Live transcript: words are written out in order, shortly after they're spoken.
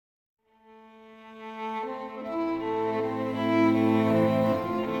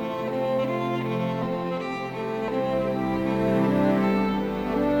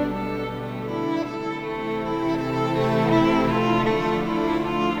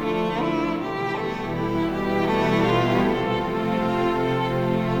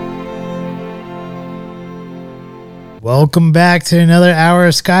Welcome back to another hour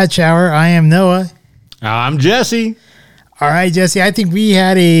of Scotch Hour. I am Noah. I'm Jesse. All right, Jesse, I think we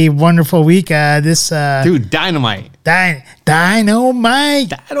had a wonderful week. Dude, dynamite.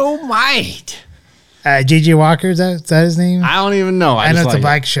 Dynamite. J.J. Walker, is that his name? I don't even know. I know it's a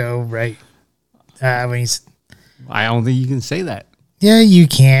black show, right? I don't think you can say that. Yeah, you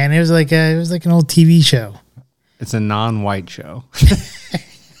can. It was like an old TV show. It's a non-white show.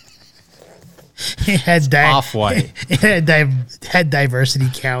 It had off-white. It had diversity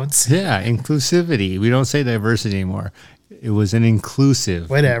counts. Yeah, inclusivity. We don't say diversity anymore. It was an inclusive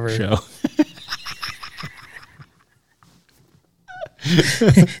show.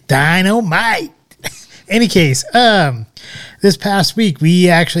 Dynamite. Any case, this past week we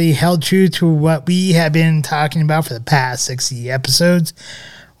actually held true to what we have been talking about for the past 60 episodes,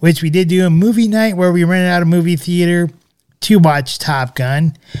 which we did do a movie night where we rented out a movie theater to watch Top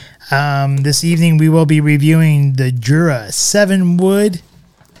Gun. This evening we will be reviewing the Jura 7-wood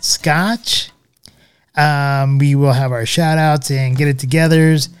Scotch. We will have our shout outs and get it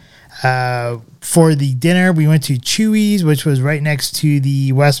togethers. For the dinner, we went to Chewy's, which was right next to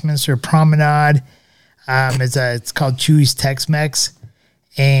the Westminster Promenade. It's called Chewy's Tex-Mex.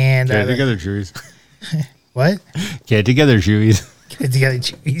 And get it together, Chewy's. What? Get it together, Chewy's. Get it together,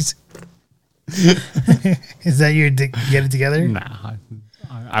 Chewy's. Is that your get it together? Nah,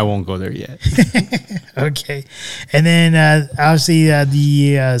 I won't go there yet. Okay. And then obviously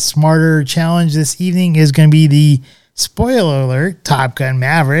the Smarter Challenge this evening is going to be the spoiler alert, Top Gun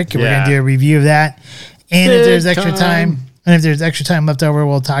Maverick. We're going to do a review of that. And if there's extra time left over,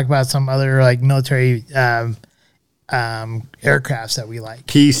 we'll talk about some other like military aircrafts that we like.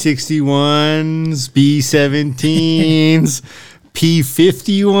 P-61s, B-17s,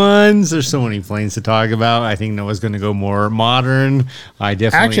 P-51s. There's so many planes to talk about. I think Noah's going to go more modern. I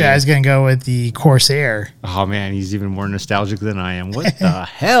was going to go with the Corsair. Oh, man, he's even more nostalgic than I am. What the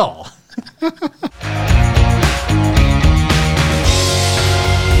hell?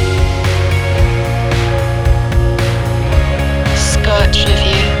 Scotch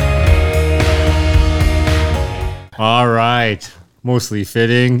review. All right. Mostly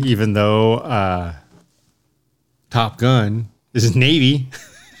fitting, even though Top Gun is Navy.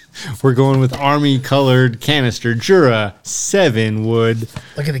 We're going with Army colored canister Jura 7-wood.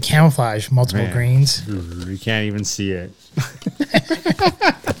 Look at the camouflage, multiple greens. You can't even see it.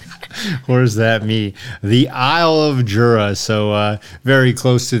 Where's that me? The Isle of Jura. So very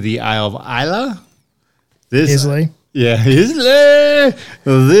close to the Isle of Isla. Islay. Yeah, Islay.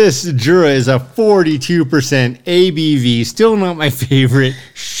 This Jura is a 42% ABV. Still not my favorite.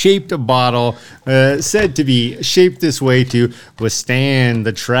 Shaped bottle. Said to be shaped this way to withstand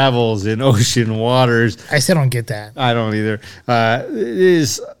the travels in ocean waters. I still don't get that. I don't either. It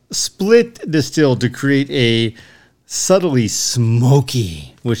is split distilled to create a subtly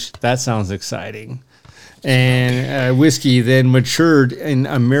smoky, which that sounds exciting. And whiskey then matured in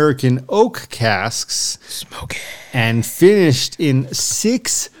American oak casks. Smoky. And finished in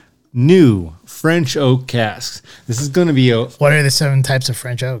 6 new French oak casks. This is going to be What are the 7 types of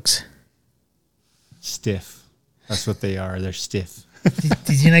French oaks? Stiff. That's what they are. They're stiff.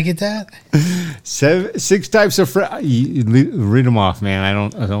 Did you not get that? 6 types of French. Read them off, man.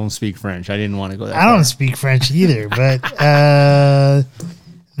 I don't speak French. I didn't want to go that far. I don't speak French either, but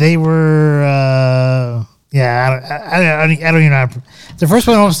they were. I don't even know. The first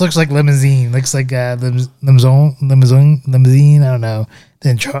one almost looks like limousine. Looks like limousine. I don't know.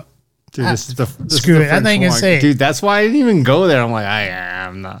 Then dude, this is screw it. I'm not even gonna say it. Dude, that's why I didn't even go there. I'm like,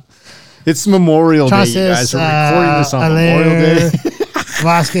 I'm not. It's Memorial Day, you guys. We're recording this on Memorial Day.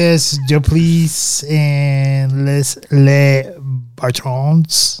 Vasquez, Joplice, and Les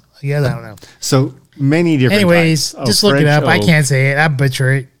Bartrands. Yeah, I don't know. So many different. Anyways, just look it up. I can't say it. I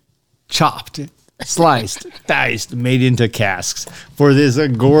butcher it. Chopped, sliced, diced, made into casks for this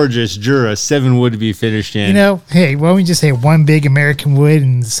gorgeous Jura 7-wood to be finished in. You know, hey, why don't we just say 1 big American wood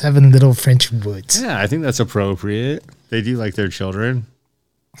and 7 little French woods? Yeah, I think that's appropriate. They do like their children.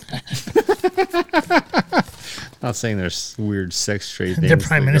 Not saying there's weird sex trade things. Their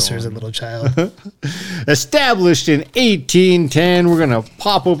prime minister is a little child. Established in 1810. We're going to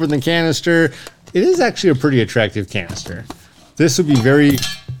pop open the canister. It is actually a pretty attractive canister. This would be very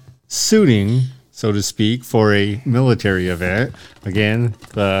suiting, so to speak, for a military event. Again,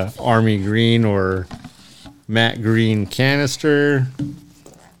 the army green or matte green canister.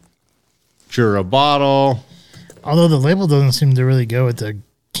 Jura bottle. Although the label doesn't seem to really go with the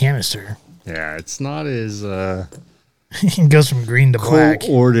canister. Yeah, it's not as it goes from green to black.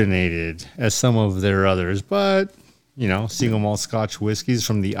 Coordinated as some of their others, but single malt Scotch whiskeys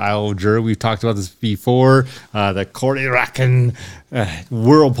from the Isle of Jura. We've talked about this before. The Corryracken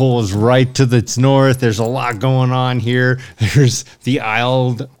whirlpool is right to the north. There's a lot going on here. There's the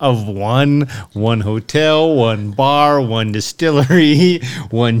Isle of One hotel, one bar, one distillery,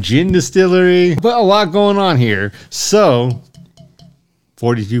 one gin distillery, but a lot going on here. So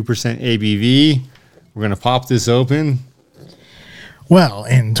 42% ABV. We're going to pop this open. Well,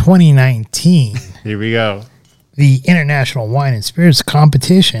 in 2019, Here we go. the International Wine and Spirits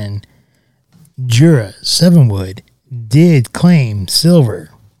Competition, Jura 7-Wood did claim silver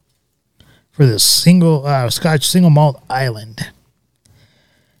for the Scotch single malt island.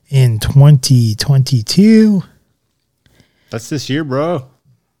 In 2022. That's this year, bro.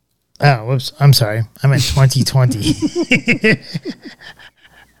 Oh, whoops. I'm sorry. I meant 2020.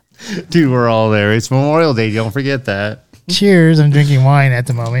 Dude, we're all there. It's Memorial Day. Don't forget that. Cheers. I'm drinking wine at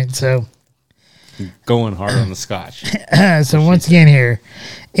the moment. So, Going hard on the Scotch. once again here,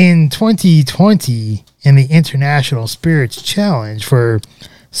 in 2020, in the International Spirits Challenge for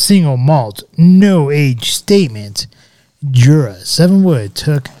single malt, no age statement, Jura 7-Wood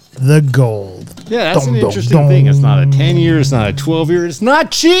took the gold. Yeah, that's an interesting thing. It's not a 10-year. It's not a 12-year. It's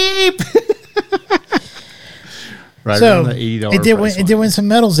not cheap. Right So around the $80 it did win some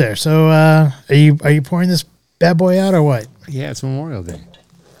medals there. So are you pouring this bad boy out or what? Yeah, it's Memorial Day.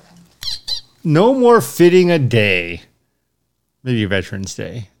 No more fitting a day. Maybe Veterans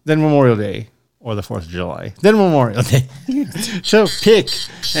Day. Then Memorial Day. Or the 4th of July. Then Memorial Day. So pick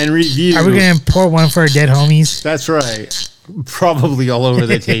and review. Are we going to pour one for our dead homies? That's right. Probably all over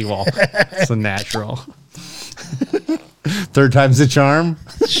the table. It's a natural. Third time's the charm.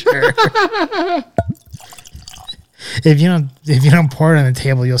 Sure. If you don't pour it on the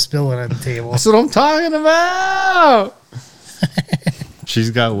table, you'll spill it on the table. That's what I'm talking about.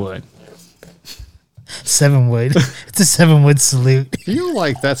 She's got wood. 7-Wood. It's a 7-Wood salute. I feel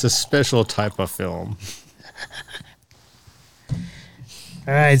like that's a special type of film.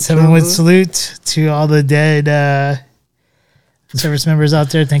 All right, 7-Wood salute to all the dead service members out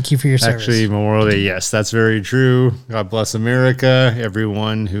there. Thank you for your service. Actually, Memorial Day, yes, that's very true. God bless America,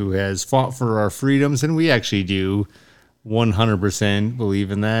 everyone who has fought for our freedoms, and we actually do 100%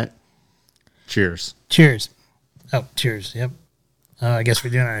 believe in that. Cheers. Cheers. Oh, cheers. Yep. I guess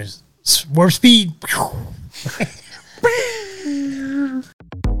we're doing our warp speed.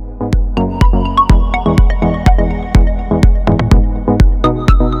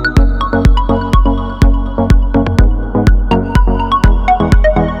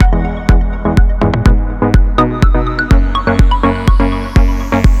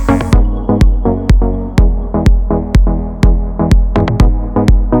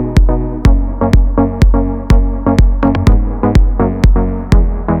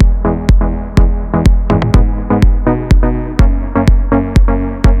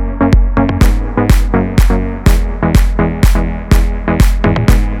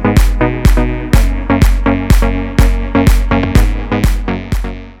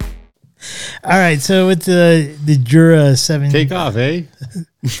 All right, so with the Jura 7, Take off, eh?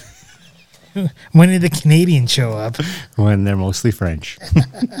 when did the Canadians show up? When they're mostly French.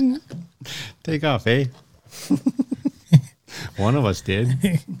 Take off, eh? One of us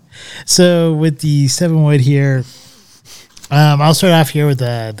did. So with the 7-Wood here, I'll start off here with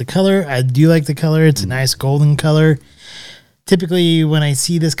the color. I do like the color. It's a nice golden color. Typically, when I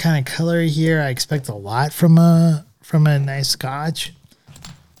see this kind of color here, I expect a lot from a nice Scotch.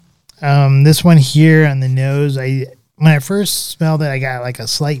 This one here on the nose, when I first smelled it, I got like a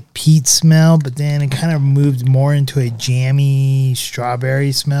slight peat smell, but then it kind of moved more into a jammy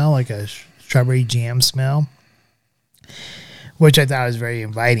strawberry smell, like a strawberry jam smell, which I thought was very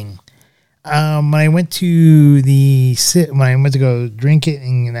inviting. When I went to go drink it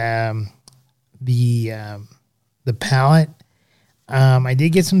in the palate, I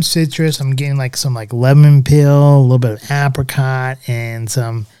did get some citrus. I'm getting some lemon peel, a little bit of apricot, and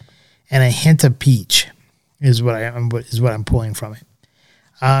a hint of peach is what I'm pulling from it.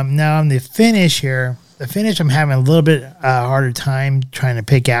 Now on the finish here, I'm having a little bit harder time trying to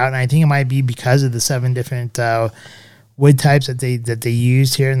pick out, and I think it might be because of the 7 different wood types that they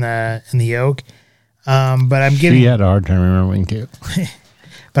used here in the oak. But I'm getting. She had a hard time remembering too.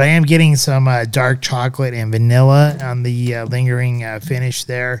 But I am getting some dark chocolate and vanilla on the lingering finish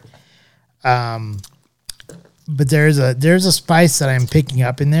there. But there's a spice that I'm picking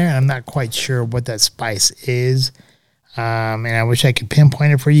up in there, and I'm not quite sure what that spice is. And I wish I could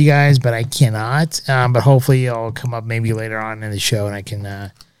pinpoint it for you guys, but I cannot. But hopefully it'll come up maybe later on in the show, and I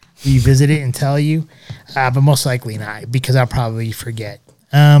can revisit it and tell you. But most likely not, because I'll probably forget.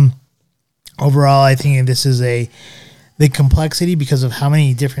 Overall, I think this is a the complexity because of how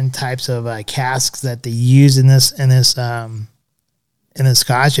many different types of casks that they use in this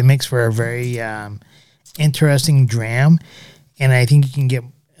Scotch. It makes for a very interesting dram, and I think you can get.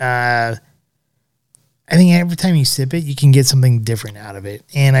 I think every time you sip it, you can get something different out of it,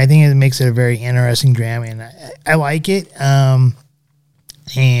 and I think it makes it a very interesting dram, and I like it. And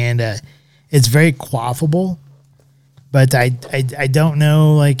it's very quaffable, but I don't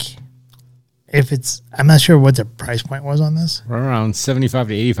know if it's. I'm not sure what the price point was on this. Around $75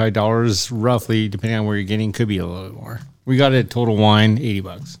 to $85, roughly, depending on where you're getting. Could be a little bit more. We got it Total Wine,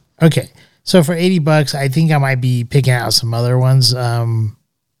 $80. Okay, so for $80, I think I might be picking out some other ones.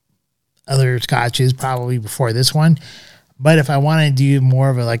 Other scotches probably before this one, but if I want to do more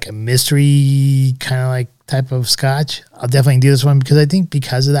of a mystery kind of type of scotch, I'll definitely do this one because I think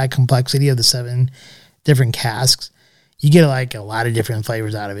because of that complexity of the 7 different casks, you get a lot of different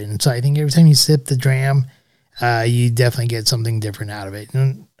flavors out of it. And so I think every time you sip the dram, you definitely get something different out of it.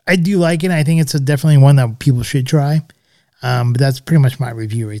 And I do like it. I think it's definitely one that people should try. But that's pretty much my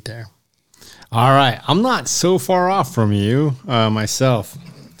review right there. All right, I'm not so far off from you myself.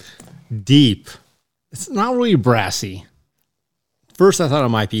 Deep. It's not really brassy. First, I thought it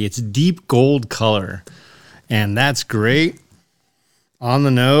might be. It's deep gold color, and that's great. On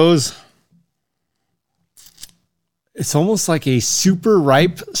the nose, it's almost like a super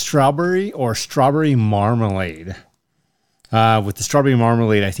ripe strawberry or strawberry marmalade. With the strawberry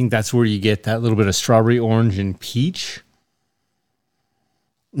marmalade, I think that's where you get that little bit of strawberry, orange, and peach.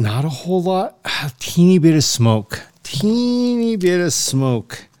 Not a whole lot. A teeny bit of smoke.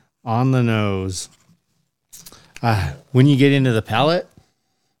 On the nose. When you get into the palate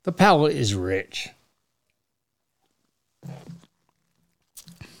is rich.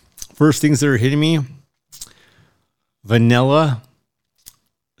 First things that are hitting me, vanilla,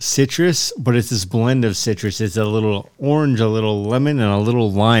 citrus, but it's this blend of citrus. It's a little orange, a little lemon, and a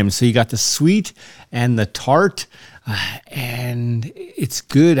little lime. So you got the sweet and the tart. And it's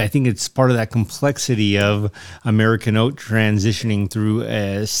good. I think it's part of that complexity of American oak transitioning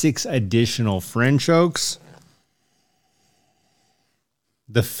through 6 additional French oaks.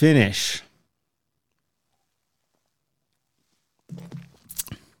 The finish.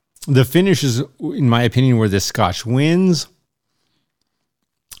 The finish is, in my opinion, where this Scotch wins.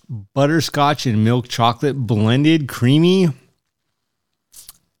 Butterscotch and milk chocolate blended, creamy,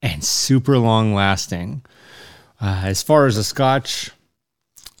 and super long lasting. As far as a Scotch,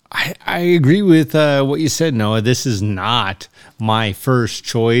 I agree with what you said, Noah. This is not my first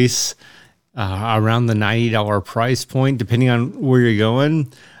choice around the $90 price point, depending on where you're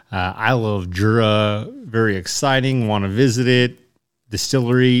going. I love Jura, very exciting, want to visit it.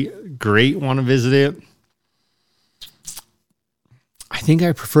 Distillery, great, want to visit it. I think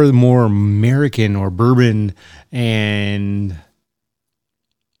I prefer the more American or bourbon and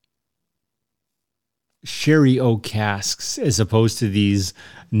sherry oak casks as opposed to these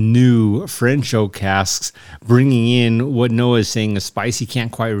new French oak casks, bringing in what Noah is saying, a spice you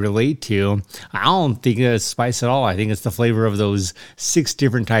can't quite relate to. I don't think it's spice at all. I think it's the flavor of those 6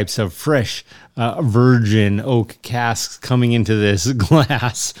 different types of fresh virgin oak casks coming into this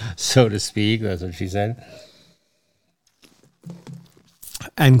glass, so to speak. That's what she said.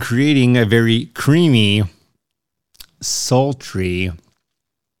 And creating a very creamy, sultry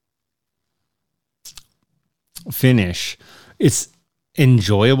finish. It's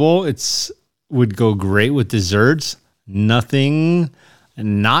enjoyable. Would go great with desserts. Nothing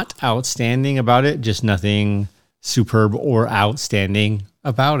not outstanding about it, just nothing superb or outstanding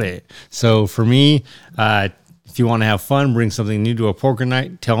about it. So for me, if you want to have fun, bring something new to a poker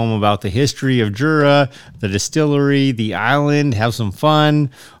night, tell them about the history of Jura, the distillery, the island, have some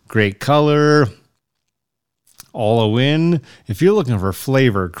fun, great color, all a win. If you're looking for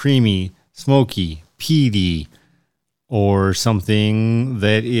flavor, creamy, smoky, peaty, or something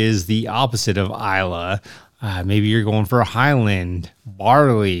that is the opposite of Isla. Maybe you're going for a Highland,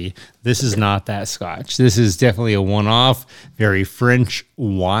 barley. This is not that Scotch. This is definitely a one-off, very French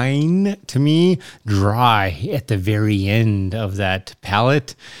wine to me. Dry at the very end of that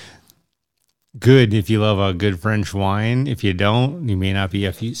palate. Good if you love a good French wine. If you don't, you may not be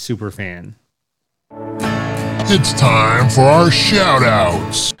a super fan. It's time for our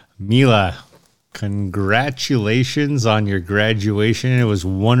shout-outs. Mila, congratulations on your graduation. It was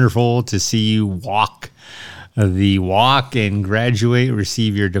wonderful to see you walk the walk and graduate,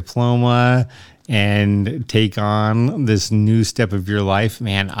 receive your diploma, and take on this new step of your life.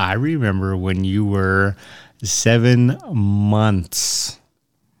 Man, I remember when you were 7 months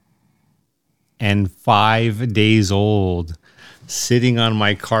and 5 days old, sitting on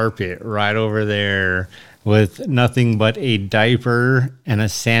my carpet right over there, with nothing but a diaper and a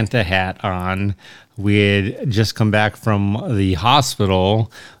Santa hat on. We had just come back from the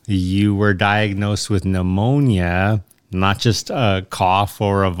hospital. You were diagnosed with pneumonia, not just a cough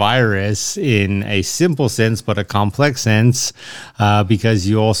or a virus in a simple sense, but a complex sense, because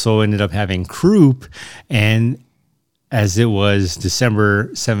you also ended up having croup. And as it was December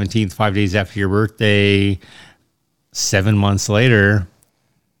 17th, 5 days after your birthday, 7 months later,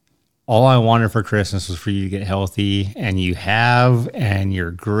 all I wanted for Christmas was for you to get healthy, and you have, and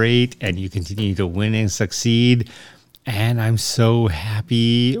you're great, and you continue to win and succeed. And I'm so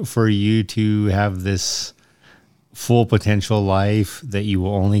happy for you to have this full potential life that you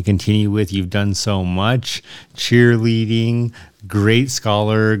will only continue with. You've done so much cheerleading, great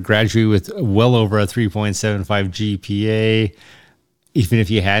scholar, graduated with well over a 3.75 GPA. Even if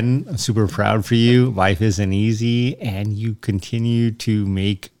you hadn't, I'm super proud for you. Life isn't easy, and you continue to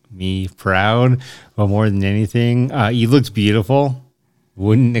make me proud. But more than anything, you looked beautiful.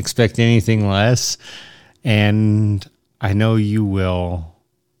 Wouldn't expect anything less. And I know you will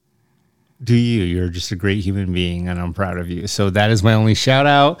do you. You're just a great human being, and I'm proud of you. So that is my only shout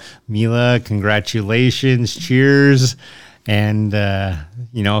out. Mila, congratulations. Cheers. And, a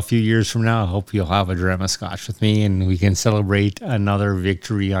few years from now, I hope you'll have a dram of scotch with me and we can celebrate another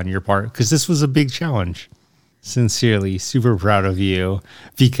victory on your part, because this was a big challenge. Sincerely, super proud of you,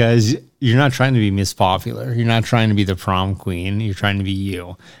 because you're not trying to be Miss Popular. You're not trying to be the prom queen. You're trying to be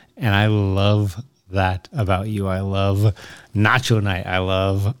you. And I love that about you. I love nacho night. I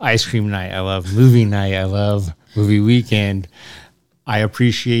love ice cream night. I love movie night. I love movie weekend. I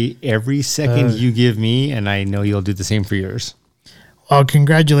appreciate every second you give me, and I know you'll do the same for yours. Well,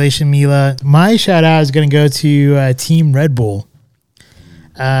 congratulations, Mila. My shout out is going to go to Team Red Bull.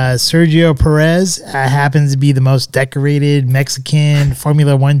 Sergio Perez happens to be the most decorated Mexican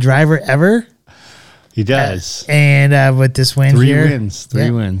Formula One driver ever. He does. And with this win Three here.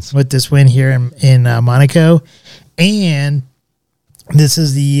 wins. With this win here in Monaco. And this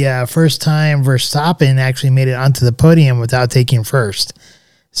is the first time Verstappen actually made it onto the podium without taking first.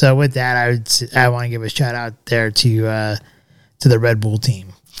 So with that, I want to give a shout out there to the Red Bull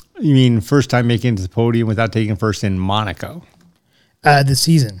team. You mean first time making it to the podium without taking first in Monaco? This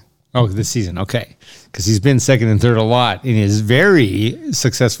season. Oh, this season. Okay. Because he's been second and third a lot in his very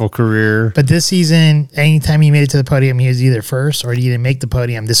successful career. But this season, anytime he made it to the podium, he was either first or he didn't make the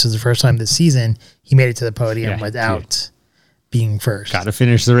podium. This was the first time this season he made it to the podium without being first. Got to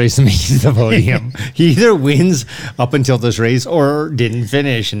finish the race and make it to the podium. He either wins up until this race or didn't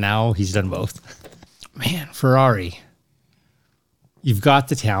finish, and now he's done both. Man, Ferrari, you've got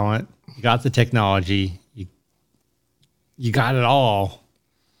the talent, you got the technology, you got it all.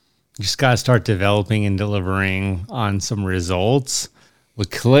 You just got to start developing and delivering on some results.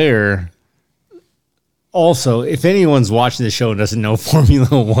 Leclerc, also, if anyone's watching the show and doesn't know,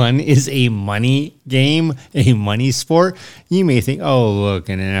 Formula One is a money game, a money sport. You may think, oh, look,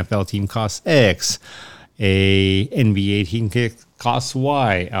 an NFL team costs X, a NBA team costs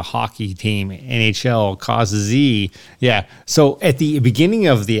Y, a hockey team, NHL costs Z. Yeah, so at the beginning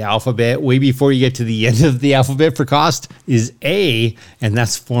of the alphabet, way before you get to the end of the alphabet for cost, is A, and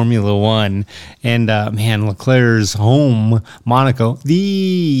that's Formula One. And, Leclerc's home, Monaco,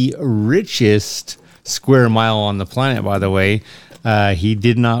 the richest square mile on the planet, by the way. He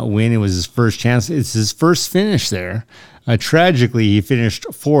did not win. It was his first chance. It's his first finish there. Tragically, he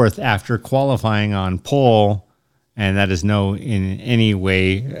finished fourth after qualifying on pole, and that is no in any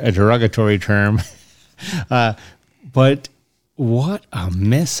way a derogatory term. But what a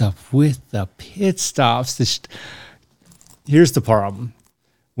mess up with the pit stops. Here's the problem.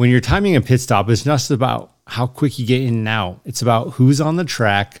 When you're timing a pit stop, it's not just about how quick you get in and out. It's about who's on the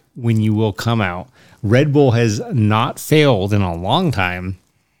track when you will come out. Red Bull has not failed in a long time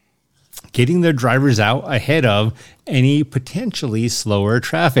getting their drivers out ahead of any potentially slower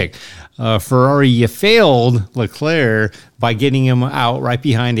traffic. Ferrari, you failed Leclerc by getting him out right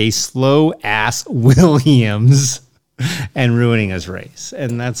behind a slow-ass Williams and ruining his race.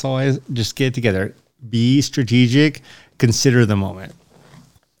 And that's all I just get together. Be strategic. Consider the moment.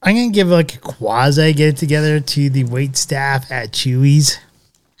 I'm going to give like a quasi get it together to the wait staff at Chewy's.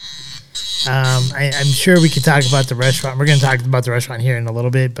 I'm sure we could talk about the restaurant. We're going to talk about the restaurant here in a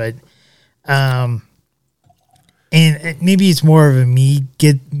little bit, but and maybe it's more of a me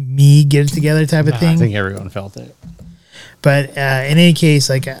get it together type of thing. I think everyone felt it. But in any case,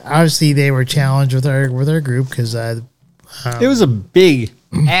 like obviously they were challenged with our group because it was a big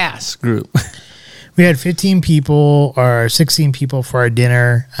ass group. We had 15 people or 16 people for our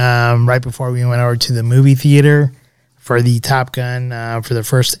dinner right before we went over to the movie theater for the Top Gun for the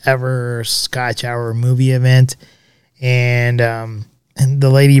first ever Scotch Hour movie event, and the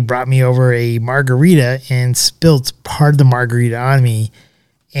lady brought me over a margarita and spilt part of the margarita on me,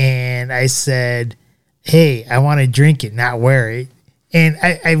 and I said, "Hey, I want to drink it, not wear it." And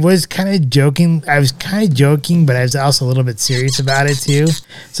I was kind of joking. I was kind of joking, but I was also a little bit serious about it too.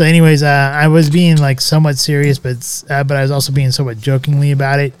 So, anyways, I was being like somewhat serious, but I was also being somewhat jokingly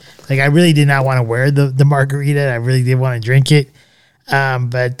about it. Like I really did not want to wear the margarita. I really did want to drink it. So I'm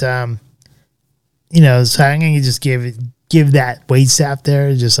gonna just give that wait staff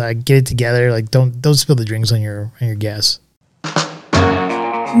there, just get it together. Like don't spill the drinks on your guests.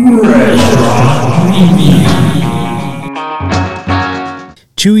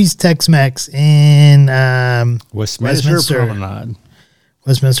 Chewy's Tex-Mex in Westminster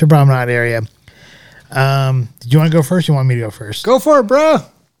Promenade area. Did you want to go first? Or you want me to go first? Go for it, bro. All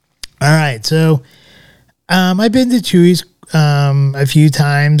right. So I've been to Chewy's a few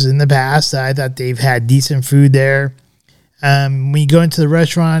times in the past. I thought they've had decent food there. When you go into the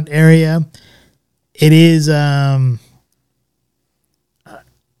restaurant area, it is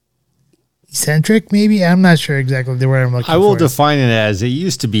eccentric, maybe. I'm not sure exactly the word I'm looking for. I will define it as it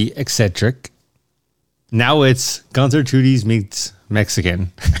used to be eccentric. Now it's Gunther Tootie's meets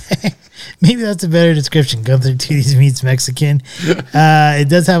Mexican. Maybe that's a better description. Gunther Tootie's meets Mexican. It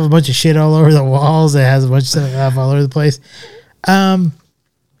does have a bunch of shit all over the walls. It has a bunch of stuff all over the place.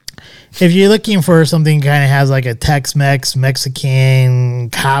 If you're looking for something kind of has like a Tex-Mex, Mexican,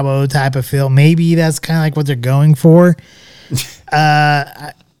 Cabo type of feel, maybe that's kind of like what they're going for.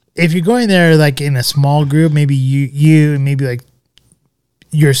 If you're going there like in a small group, maybe you and maybe like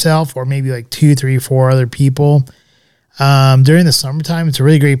yourself or maybe like 2, 3, 4 other people. During the summertime, it's a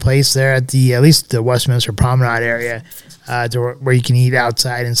really great place there at least the Westminster Promenade area, where you can eat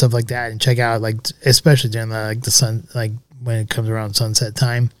outside and stuff like that and check out especially during the sun, like when it comes around sunset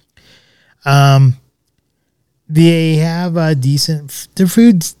time. They have their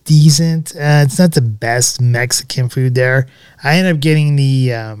food's decent. It's not the best Mexican food there. I ended up getting the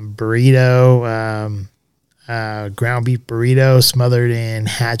burrito, ground beef burrito smothered in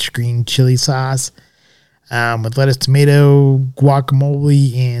Hatch green chili sauce, with lettuce, tomato,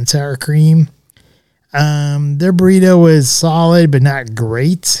 guacamole, and sour cream. Their burrito was solid, but not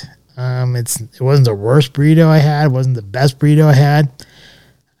great. It wasn't the worst burrito I had. It wasn't the best burrito I had.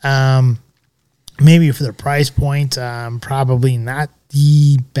 Maybe for the price point, probably not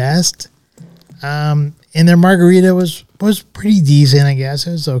the best. And their margarita was pretty decent, I guess.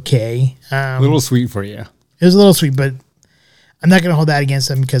 It was okay. A little sweet for you. It was a little sweet, but I'm not going to hold that against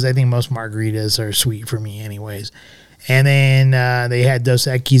them because I think most margaritas are sweet for me anyways. And then they had Dos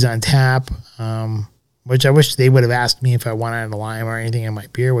Equis on tap, which I wish they would have asked me if I wanted a lime or anything in my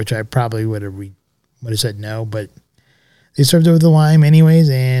beer, which I probably would have said no, but they served it with the lime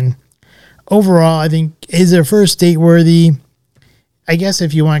anyways. And overall, I think is their first date worthy. I guess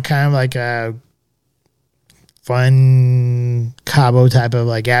if you want kind of like a fun Cabo type of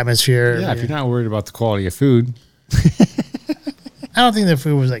like atmosphere. Yeah, if you're not worried about the quality of food. I don't think the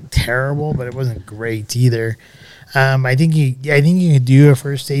food was like terrible, but it wasn't great either. I think you could do a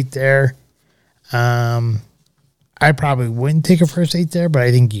first date there. I probably wouldn't take a first date there, but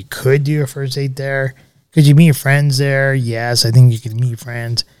I think you could do a first date there. Could you meet friends there? Yes, I think you could meet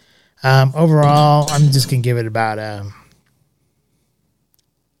friends. Overall, I'm just gonna give it about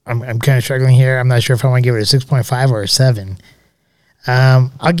I'm kind of struggling here. I'm not sure if I want to give it a 6.5 or a 7.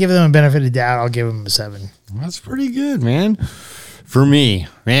 I'll give them a benefit of the doubt. I'll give them a 7. That's pretty good, man. For me,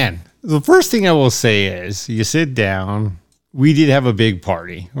 man, the first thing I will say is you sit down. We did have a big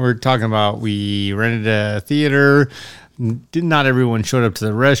party. We're talking about we rented a theater. Not everyone showed up to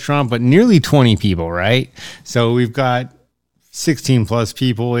the restaurant, but nearly 20 people, right? So we've got 16 plus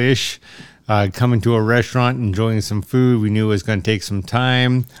people-ish coming to a restaurant, enjoying some food. We knew it was going to take some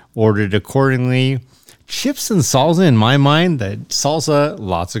time, ordered accordingly. Chips and salsa, in my mind, that salsa,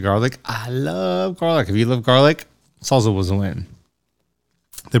 lots of garlic. I love garlic. If you love garlic, salsa was a win.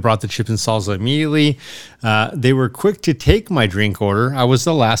 They brought the chips and salsa immediately. They were quick to take my drink order. I was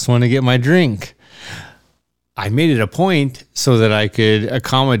the last one to get my drink. I made it a point so that I could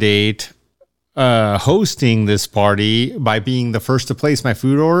accommodate hosting this party by being the first to place my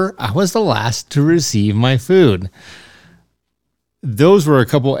food order. I was the last to receive my food. Those were a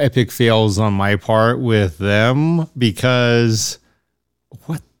couple epic fails on my part with them because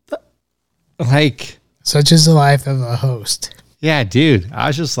such is the life of a host. Yeah, dude, I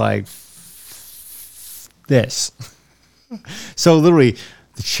was just like this. So literally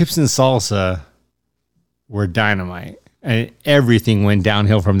the chips and salsa were dynamite. And everything went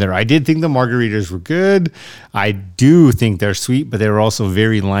downhill from there. I did think the margaritas were good. I do think they're sweet, but they were also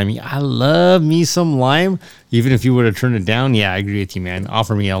very limey. I love me some lime. Even if you would have turned it down, yeah, I agree with you, man.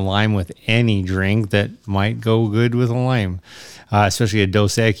 Offer me a lime with any drink that might go good with a lime, especially a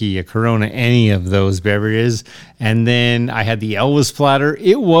Dos Equis, a Corona, any of those beverages. And then I had the Elvis platter.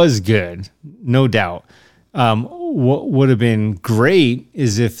 It was good, no doubt. What would have been great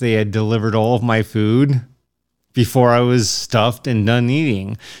is if they had delivered all of my food before I was stuffed and done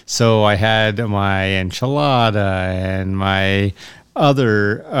eating. So I had my enchilada and my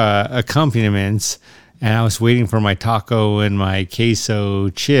other accompaniments, and I was waiting for my taco and my queso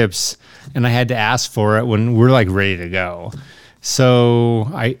chips, and I had to ask for it when we're like ready to go.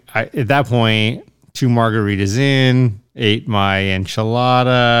 So I at that point, 2 margaritas in, ate my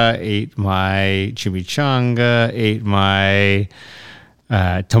enchilada, ate my chimichanga, ate my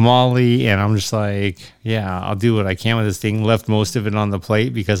tamale, and I'm just like, yeah, I'll do what I can with this thing. Left most of it on the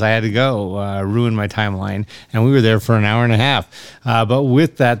plate because I had to go, ruin my timeline, and we were there for an hour and a half. But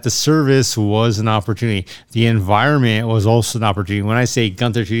with that, the service was an opportunity. The environment was also an opportunity. When I say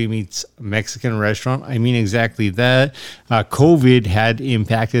Gunther Tutti meets Mexican restaurant, I mean exactly that. COVID had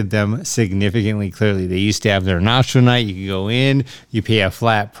impacted them significantly. Clearly, they used to have their nacho night. You could go in, you pay a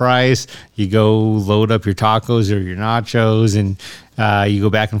flat price, you go load up your tacos or your nachos, and you go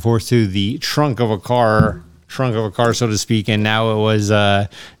back and forth to the trunk of a car, so to speak. And now it was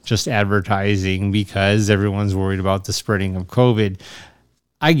just advertising because everyone's worried about the spreading of COVID.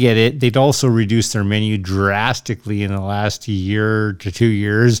 I get it. They'd also reduced their menu drastically in the last year to 2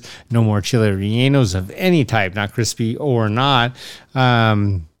 years. No more chile rellenos of any type, not crispy or not.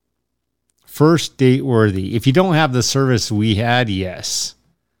 First date worthy. If you don't have the service we had, yes.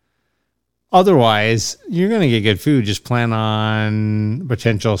 Otherwise, you're going to get good food. Just plan on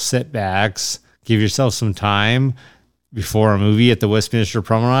potential setbacks. Give yourself some time before a movie at the Westminster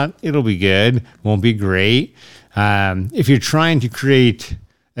Promenade. It'll be good. Won't be great. If you're trying to create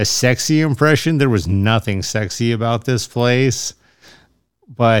a sexy impression, there was nothing sexy about this place.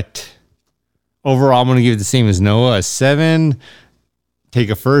 But overall, I'm going to give it the same as Noah, a 7. Take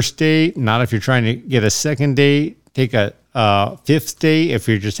a first date. Not if you're trying to get a second date. Take a 5th date if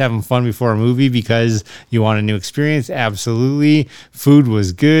you're just having fun before a movie because you want a new experience. Absolutely. Food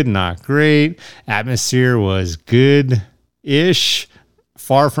was good, not great. Atmosphere was good-ish,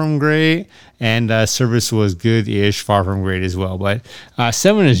 far from great. And service was good-ish, far from great as well. But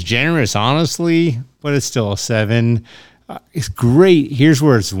 7 is generous, honestly, but it's still a 7. It's great. Here's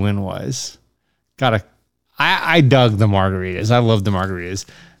where its win was. I dug the margaritas. I love the margaritas.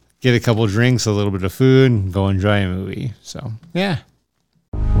 Get a couple drinks, a little bit of food, and go enjoy a movie. So, yeah.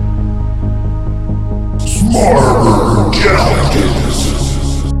 Smarter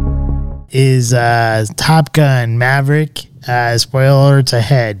Challenges is Top Gun Maverick. Spoiler alerts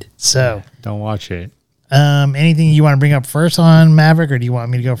ahead. So don't watch it. Anything you want to bring up first on Maverick, or do you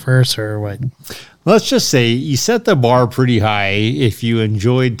want me to go first, or what? Let's just say you set the bar pretty high if you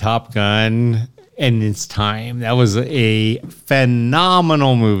enjoyed Top Gun and its time. That was a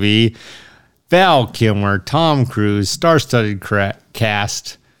phenomenal movie. Val Kilmer, Tom Cruise, star-studded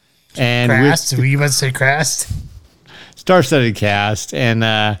cast. And Crast? Were you about to say Crast? Star-studded cast. And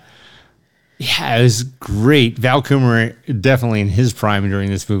yeah, it was great. Val Kilmer definitely in his prime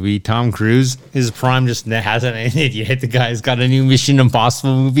during this movie. Tom Cruise, his prime just hasn't ended yet. The guy's got a new Mission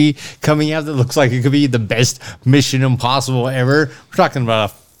Impossible movie coming out that looks like it could be the best Mission Impossible ever. We're talking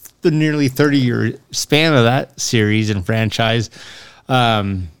about the nearly 30-year span of that series and franchise.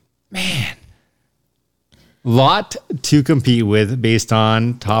 Man, lot to compete with based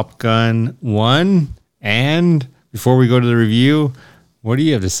on Top Gun 1. And before we go to the review, what do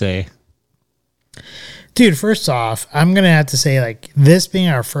you have to say? Dude, first off, I'm going to have to say, like, this being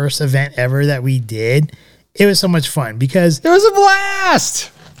our first event ever that we did, it was so much fun because it was a blast.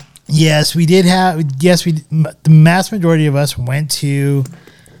 Yes, we did have, the mass majority of us went to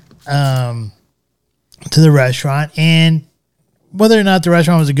the restaurant, and whether or not the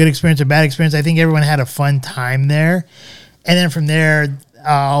restaurant was a good experience or bad experience, I think everyone had a fun time there. And then from there,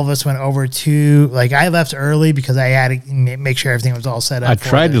 all of us went over to, like, I left early because I had to make sure everything was all set up. I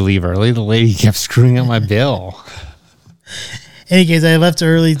tried to leave early. The lady kept screwing up my bill. In any case, I left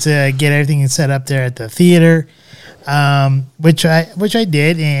early to get everything set up there at the theater, which I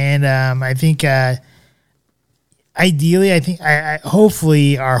did. And I think ideally, I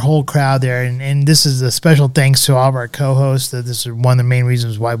hopefully our whole crowd there, and this is a special thanks to all of our co-hosts. That this is one of the main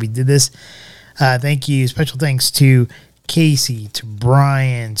reasons why we did this. Thank you. Special thanks to Casey, to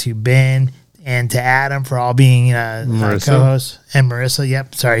Brian, to Ben, and to Adam for all being our co-hosts. And Marissa,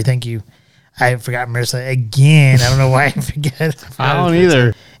 yep. Sorry, thank you. I forgot Marissa again. I don't know why I forget. I don't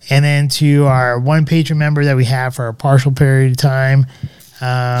either. And then to our one patron member that we have for a partial period of time.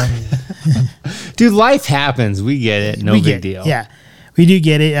 Dude, life happens. We get it. No big deal. Yeah, we do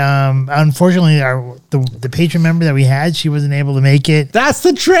get it. Unfortunately, the patron member that we had, she wasn't able to make it. That's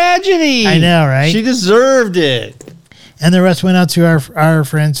the tragedy. I know, right? She deserved it. And the rest went out to our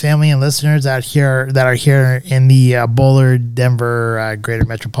friends, family, and listeners out here that are here in the Boulder, Denver, greater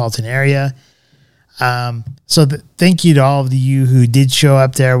metropolitan area. So thank you to all of you who did show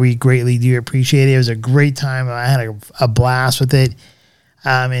up there. We greatly do appreciate it. It was a great time. I had a blast with it.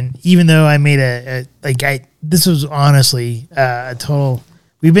 And even though I made this was honestly a total.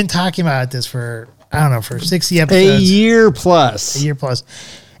 We've been talking about this for 60 episodes, A year plus,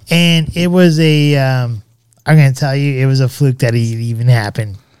 and it was I'm going to tell you, it was a fluke that it even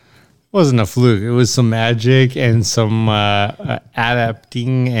happened. It wasn't a fluke. It was some magic and some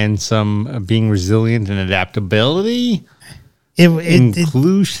adapting and some being resilient and adaptability.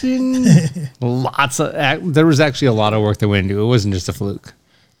 Inclusion. There was actually a lot of work that went into it. It wasn't just a fluke.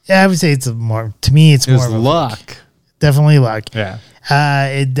 Yeah, I would say it's more was of a luck. Fluke. Definitely luck. Yeah.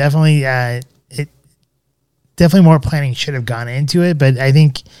 It definitely more planning should have gone into it, but I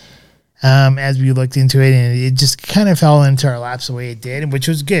think as we looked into it, and it just kind of fell into our laps the way it did, which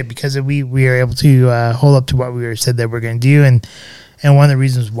was good because we were able to hold up to what we said that we're going to do, and one of the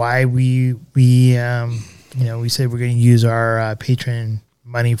reasons why we said we're going to use our patron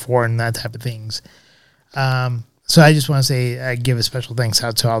money for and that type of things. So I just want to say give a special thanks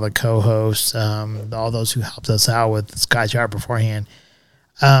out to all the co-hosts, all those who helped us out with Scotch art beforehand.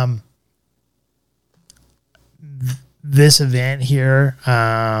 This event here,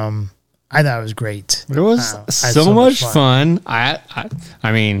 I thought it was great. It was so much fun. I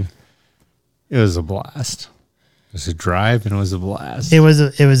mean, it was a blast. It was a drive and it was a blast. It was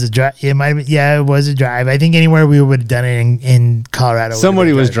a drive. It might have been, it was a drive. I think anywhere we would have done it in Colorado.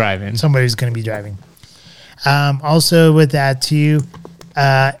 Somebody was driving. Somebody was going to be driving. Also with that too,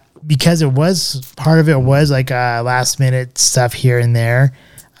 because it was part of it was like last minute stuff here and there.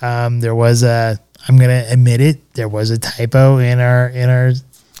 There was I'm going to admit it. There was a typo in our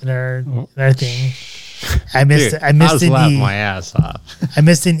thing. I missed an E. My ass off. I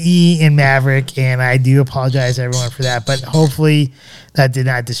missed an E in Maverick, and I do apologize to everyone for that. But hopefully, that did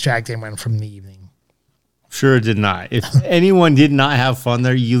not distract anyone from the evening. Sure, it did not. If anyone did not have fun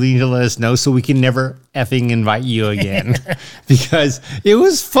there, you need to let us know so we can never effing invite you again because it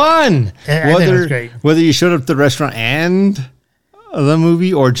was fun. I think it was great. Whether you showed up at the restaurant and the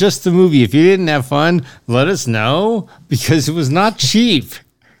movie or just the movie, if you didn't have fun, let us know because it was not cheap.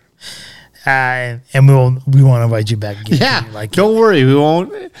 And we won't invite you back again. Yeah, don't worry. We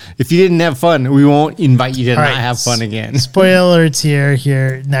won't. If you didn't have fun, we won't invite you to not have fun again. Spoiler alerts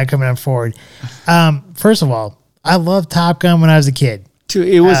here, not coming up forward. First of all, I loved Top Gun when I was a kid.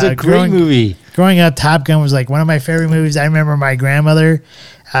 It was a great movie. Growing up, Top Gun was like one of my favorite movies. I remember my grandmother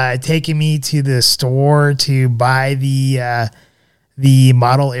taking me to the store to buy the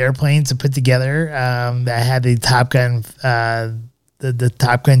model airplanes to put together that had the Top Gun the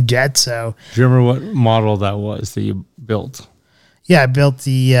Top Gun jet. So do you remember what model that was that you built? Yeah, I built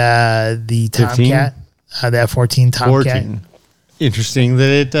the Tomcat, the F-14 Tomcat. 14. Interesting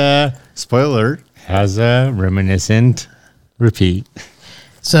that it spoiler has a reminiscent repeat.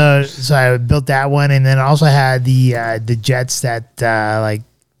 So I built that one, and then also had the jets that like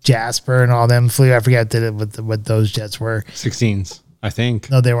Jasper and all them flew. I forget what those jets were. 16s, I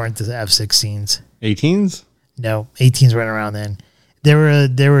think. No, they weren't the F-16s. 18s? No, 18s weren't around then. They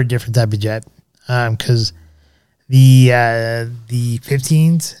were a different type of jet because the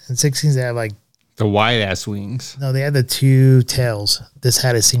 15s and 16s they had like the wide ass wings. No, they had the two tails. This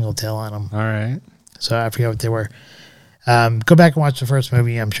had a single tail on them. All right. So I forget what they were. Go back and watch the first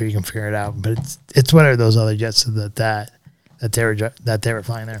movie. I'm sure you can figure it out. But it's whatever those other jets that they were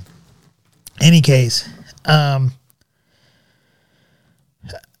flying there. Any case,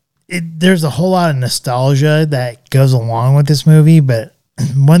 there's a whole lot of nostalgia that goes along with this movie. But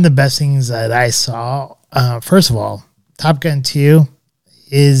one of the best things that I saw, first of all, Top Gun 2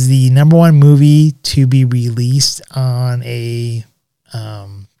 is the number one movie to be released on a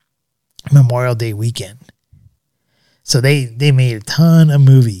Memorial Day weekend. So they made a ton of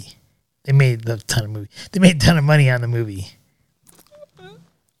movie. They made a ton of money on the movie.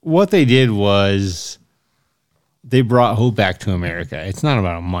 What they did was they brought hope back to America. It's not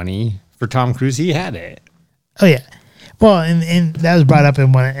about money. For Tom Cruise, he had it. Oh yeah. Well, and that was brought up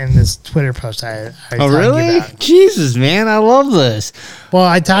in this Twitter post I oh really? About. Jesus, man, I love this. Well,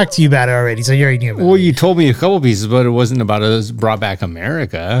 I talked to you about it already, so you already knew about it. Well, you told me a couple pieces, but it wasn't about us brought back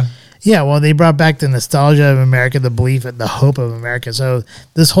America. Yeah, well, they brought back the nostalgia of America, the belief and the hope of America. So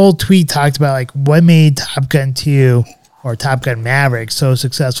this whole tweet talked about like what made Top Gun 2 or Top Gun Maverick so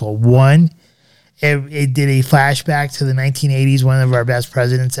successful. One, it did a flashback to the 1980s, one of our best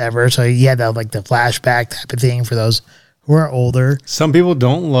presidents ever. So you had that, like the flashback type of thing for those who are older. Some people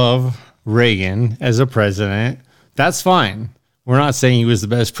don't love Reagan as a president. That's fine. We're not saying he was the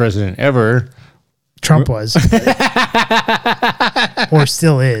best president ever. Trump was. Or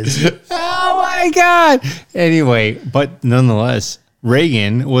still is. Oh my God. Anyway, but nonetheless,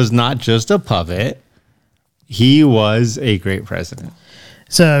 Reagan was not just a puppet. He was a great president.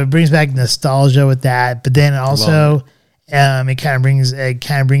 So it brings back nostalgia with that, but then also it kind of brings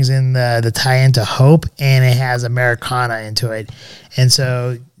in the tie into hope, and it has Americana into it, and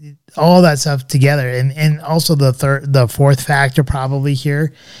so all that stuff together, and also the fourth factor probably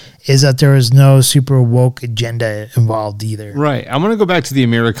here is that there was no super woke agenda involved either. Right. I'm going to go back to the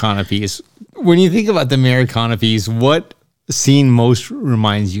Americana piece. When you think about the Americana piece, what scene most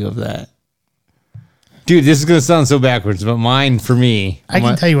reminds you of that? Dude, this is going to sound so backwards, but mine, for me... I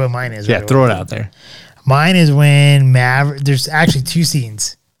can tell you what mine is. Yeah, right throw away. it out there. Mine is when Maverick... There's actually two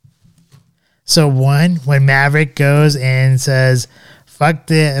scenes. So one, when Maverick goes and says, fuck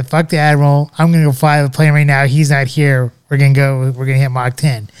the Admiral, I'm going to go fly the plane right now. He's not here. We're going to hit Mach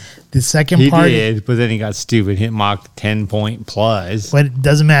 10. The second part... He did, but then he got stupid, hit Mach 10 point plus. But it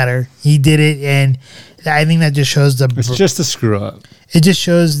doesn't matter. He did it, and I think that just shows the... It's just a screw up. It just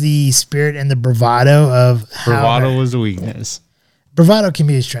shows the spirit and the bravado of Bravado was a weakness. Bravado can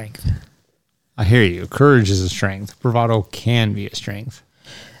be a strength. I hear you. Courage is a strength. Bravado can be a strength.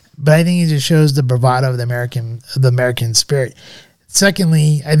 But I think it just shows the bravado of the American spirit.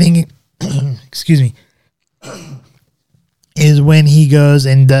 Secondly, I think, excuse me, is when he goes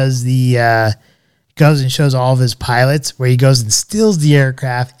and does goes and shows all of his pilots, where he goes and steals the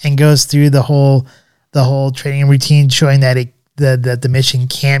aircraft and goes through the whole training routine, showing that that the mission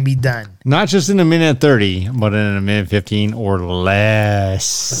can be done. Not just in a minute 30, but in a minute 15 or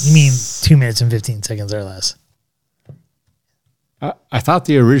less. You mean 2 minutes and 15 seconds or less? I thought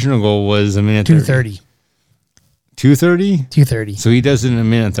the original goal was a minute 2:30. 2:30? 2:30. So he does it in a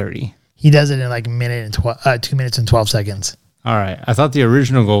minute 30. He does it in like a minute and 2 minutes and 12 seconds. All right. I thought the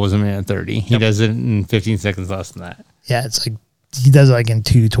original goal was a minute 30. He does it in 15 seconds less than that. Yeah, it's like he does it like in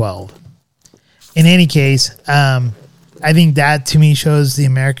 2:12. In any case, I think that to me shows the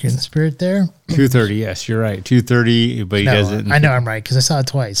American spirit there. 2:30, yes, you're right. 2:30, but he does it. I know I'm right because I saw it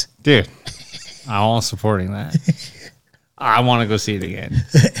twice. Dude, I'm all supporting that. I want to go see it again.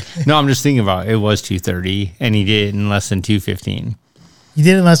 No, I'm just thinking about it. It was 2:30, and he did it in less than 2:15. He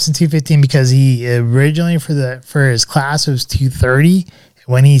did it in less than 2:15 because he originally for his class it was 2:30.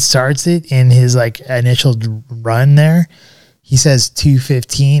 When he starts it in his like initial run there, he says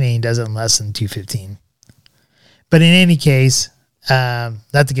 2:15, and he does it in less than 2:15. But in any case,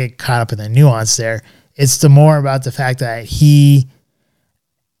 not to get caught up in the nuance there, it's the more about the fact that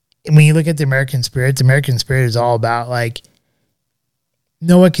when you look at the American spirit is all about like,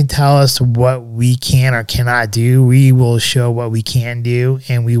 no one can tell us what we can or cannot do. We will show what we can do,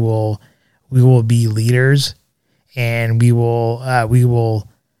 and we will be leaders, and we will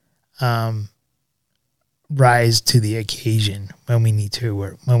rise to the occasion when we need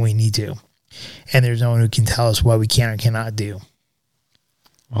to. And there's no one who can tell us what we can or cannot do.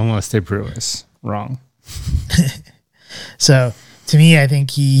 Unless they prove us wrong. So to me, I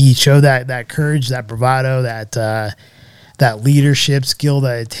think he showed that courage, that bravado, that leadership skill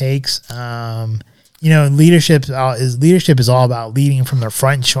that it takes. Leadership is all about leading from the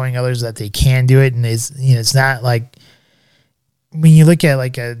front, showing others that they can do it. And it's not like when you look at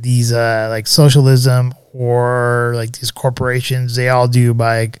like these like socialism or like these corporations, they all do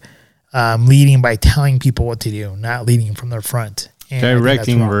by leading by telling people what to do, not leading from the front. And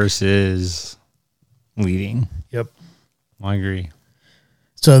directing versus leading. Yep. I agree.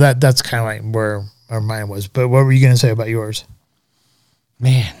 So that's kind of like where our mind was. But what were you going to say about yours?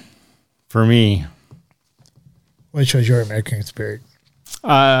 Man, for me, What shows your American spirit?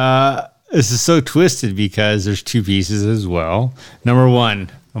 this is so twisted because there's two pieces as well. Number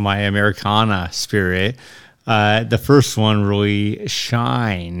one, my Americana spirit. The first one really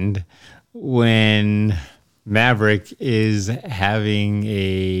shined when Maverick is having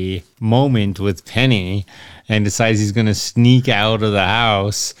a moment with Penny and decides he's going to sneak out of the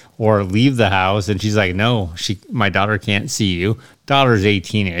house or leave the house. And she's like, no, my daughter can't see you. Daughter's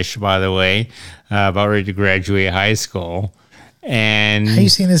 18-ish, by the way, about ready to graduate high school. And how are you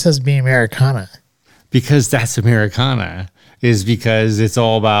seeing this as being Americana? Because that's Americana, is because it's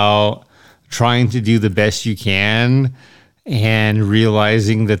all about trying to do the best you can and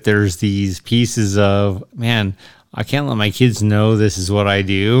realizing that there's these pieces of, man, I can't let my kids know this is what I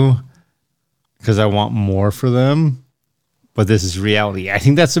do because I want more for them. But this is reality. I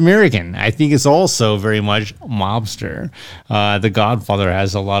think that's American. I think it's also very much mobster. The Godfather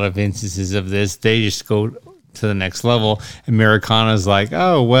has a lot of instances of this. They just go to the next level. Americana's like,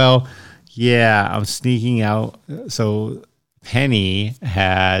 oh, well, yeah, I'm sneaking out. So Penny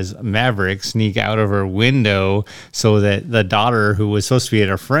has Maverick sneak out of her window so that the daughter, who was supposed to be at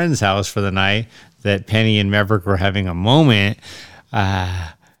her friend's house for the night, that Penny and Maverick were having a moment,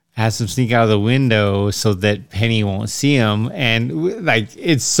 has him sneak out of the window so that Penny won't see him. And like,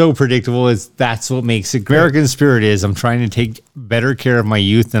 it's so predictable. That's what makes it great. American spirit is, I'm trying to take better care of my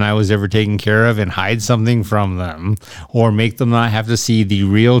youth than I was ever taken care of and hide something from them or make them not have to see the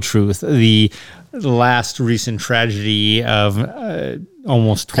real truth. The last recent tragedy of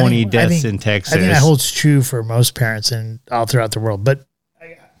almost 20 deaths in Texas. I think that holds true for most parents and all throughout the world, but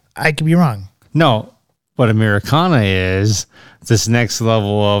I could be wrong. No, what Americana is this next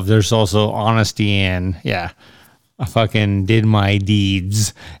level of there's also honesty and I fucking did my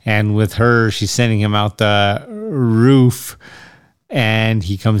deeds. And with her, she's sending him out the roof and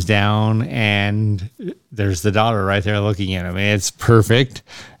he comes down and there's the daughter right there looking at him. And it's perfect.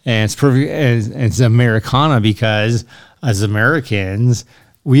 And it's perfect. And it's Americana because as Americans,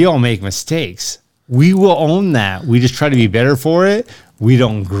 we all make mistakes. We will own that. We just try to be better for it. We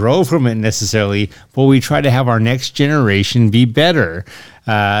don't grow from it necessarily, but we try to have our next generation be better.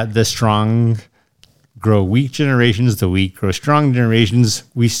 The strong grow weak generations, the weak grow strong generations.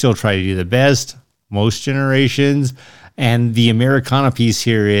 We still try to do the best, most generations. And the Americana piece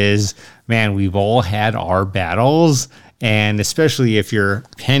here is, man, we've all had our battles. And especially if you're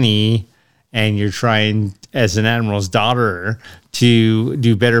Penny and you're trying as an admiral's daughter to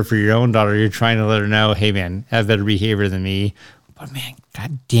do better for your own daughter, you're trying to let her know, hey, man, have better behavior than me. But man,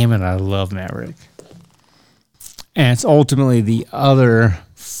 God damn it, I love Maverick. And it's ultimately the other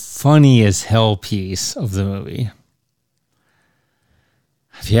funny as hell piece of the movie.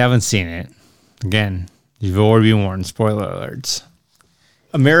 If you haven't seen it, again, you've already been warned, spoiler alerts.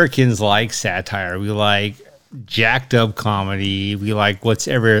 Americans like satire. We like jacked up comedy. We like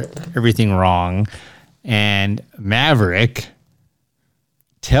everything wrong. And Maverick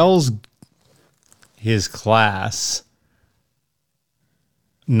tells his class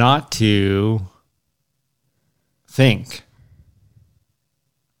not to think.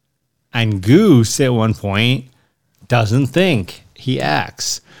 And Goose at one point doesn't think. He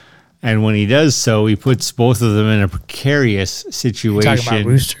acts. And when he does so, he puts both of them in a precarious situation. You're talking about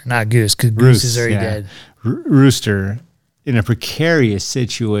Rooster, not Goose, because Goose is already dead. Rooster in a precarious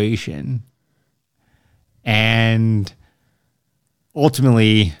situation. And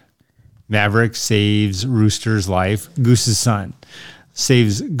ultimately, Maverick saves Rooster's life, Goose's son.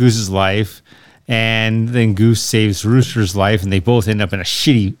 Saves Goose's life, and then Goose saves Rooster's life, and they both end up in a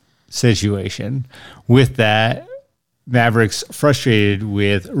shitty situation. With that, Maverick's frustrated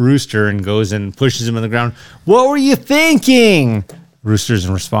with Rooster and goes and pushes him on the ground. What were you thinking? Rooster's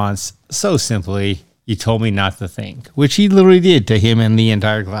in response, so simply, you told me not to think, which he literally did to him and the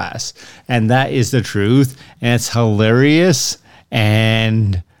entire class. And that is the truth, and it's hilarious,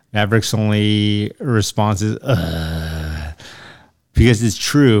 and Maverick's only response is, because it's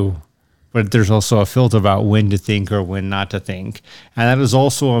true, but there's also a filter about when to think or when not to think. And that is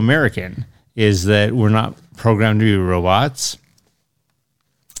also American, is that we're not programmed to be robots.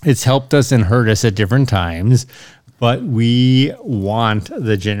 It's helped us and hurt us at different times, but we want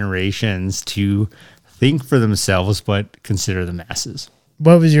the generations to think for themselves, but consider the masses.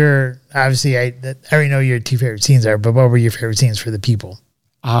 What was your, obviously, I already know your two favorite scenes are, but what were your favorite scenes for the people?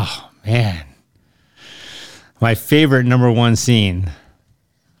 Oh, man. My favorite number one scene,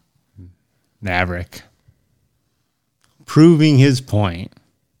 Maverick, proving his point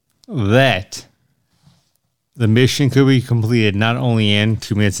that the mission could be completed not only in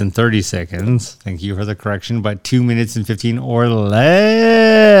 2 minutes and 30 seconds, thank you for the correction, but 2 minutes and 15 or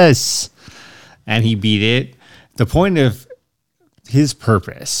less. And he beat it. The point of his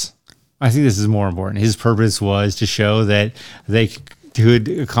purpose, I think this is more important. His purpose was to show that they could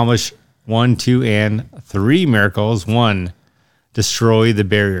accomplish 1, 2, and 3 miracles. 1, destroy the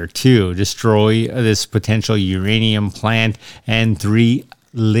barrier. 2, destroy this potential uranium plant. And 3,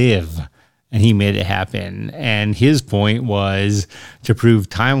 live. And he made it happen. And his point was to prove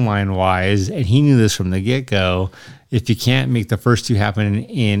timeline-wise, and he knew this from the get-go, if you can't make the first 2 happen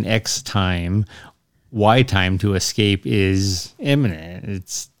in X time, Y time to escape is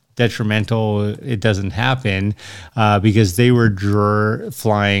imminent. detrimental it doesn't happen because they were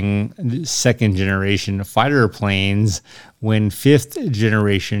flying second generation fighter planes when fifth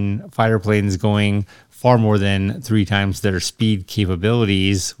generation fighter planes going far more than 3 times their speed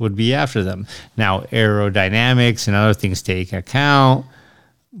capabilities would be after them. Now, aerodynamics and other things take account,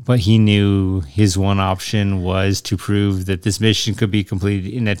 but he knew his one option was to prove that this mission could be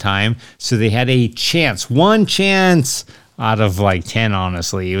completed in a time. So they had a chance, one chance out of like 10,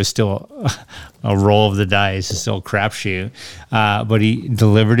 honestly. It was still a roll of the dice. It's still a crapshoot. But he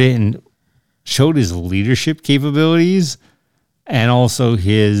delivered it and showed his leadership capabilities and also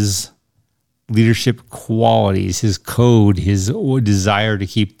his leadership qualities, his code, his desire to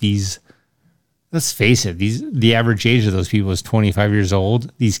keep these, let's face it, the average age of those people is 25 years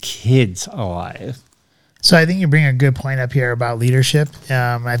old, these kids alive. So I think you bring a good point up here about leadership.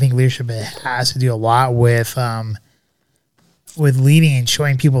 I think leadership has to do a lot with leading and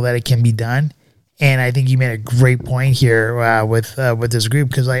showing people that it can be done. And I think you made a great point here with this group,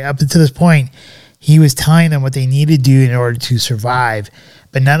 because like up to this point, he was telling them what they needed to do in order to survive,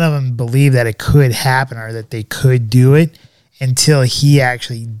 but none of them believed that it could happen or that they could do it until he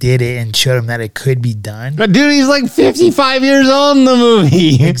actually did it and showed them that it could be done. But dude, he's like 55 years old in the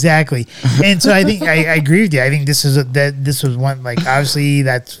movie. Exactly. And so I think I agree with you. I think this was one, like, obviously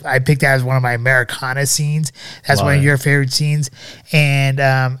I picked that as one of my Americana scenes. That's one of your favorite scenes. And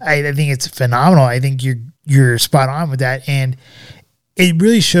I think it's phenomenal. I think you're spot on with that. And it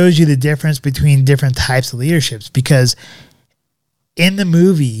really shows you the difference between different types of leaderships, because in the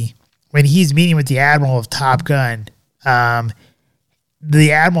movie, when he's meeting with the Admiral of Top Gun,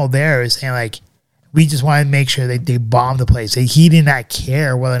 the Admiral there is saying, like, we just want to make sure that they bomb the place. He did not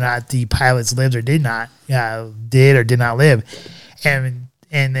care whether or not the pilots lived or did not live. And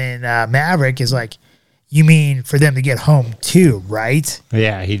then Maverick is like, you mean for them to get home too, right?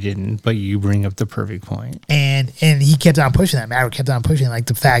 Yeah, he didn't, but you bring up the perfect point. And he kept on pushing that. Maverick kept on pushing, like,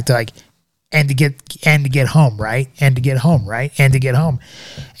 the fact that, like, and to get home, right? And to get home, right? And to get home.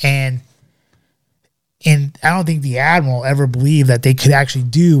 And I don't think the Admiral ever believed that they could actually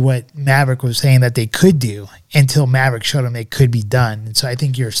do what Maverick was saying that they could do until Maverick showed them it could be done. And so I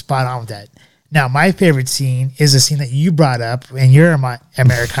think you're spot on with that. Now, my favorite scene is the scene that you brought up in your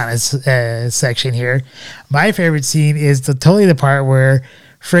Americana section here. My favorite scene is totally the part where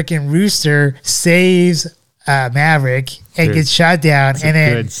frickin' Rooster saves Maverick and gets shot down, and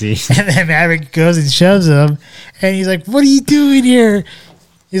then Maverick goes and shoves him, and he's like, "What are you doing here?"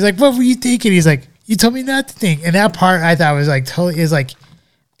 He's like, "What were you thinking?" He's like, "You told me not to think." And that part I thought was like totally is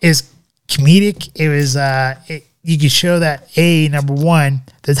comedic. It was you could show that number one,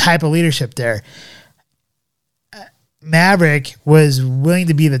 the type of leadership there. Maverick was willing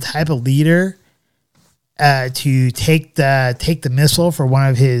to be the type of leader to take the missile for one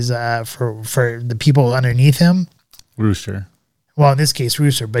of his for the people underneath him. Rooster. Well, in this case,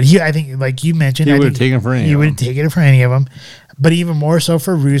 Rooster. But I think, like you mentioned, he would have taken it for any. He would have taken it for any of them. But even more so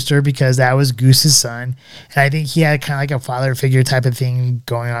for Rooster, because that was Goose's son, and I think he had kind of like a father figure type of thing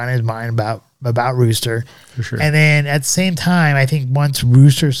going on in his mind about Rooster. For sure. And then at the same time, I think once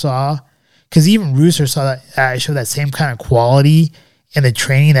Rooster saw, because even Rooster saw that showed that same kind of quality in the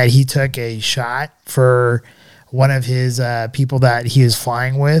training, that he took a shot for one of his people that he was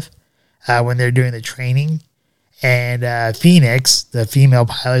flying with when they're doing the training. And Phoenix, the female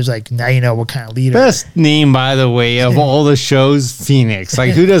pilot, is like, now you know what kind of leader. Best name, by the way, of all the shows, Phoenix.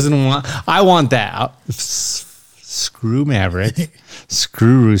 Like, who doesn't want? I want that. Screw Maverick,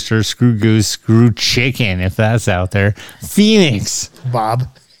 screw Rooster, screw Goose, screw Chicken, if that's out there. Phoenix. Bob.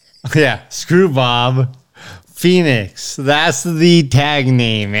 Yeah, screw Bob. Phoenix. That's the tag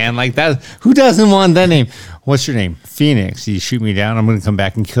name, man. Like that. Who doesn't want that name? What's your name? Phoenix. You shoot me down, I'm going to come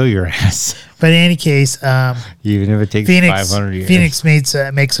back and kill your ass. But in any case, even if it takes Phoenix, 500 years. Phoenix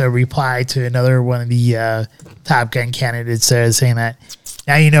makes a reply to another one of the Top Gun candidates saying that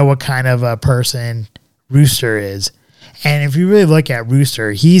now you know what kind of a person Rooster is. And if you really look at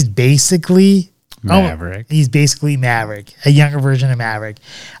Rooster, he's basically Maverick. He's basically Maverick, a younger version of Maverick.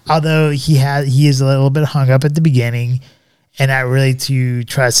 Although he is a little bit hung up at the beginning and not really to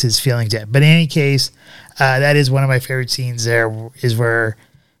trust his feelings yet. But in any case, that is one of my favorite scenes there, is where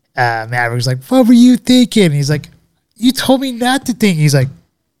Maverick's like, "What were you thinking?" And he's like, "You told me not to think." He's like,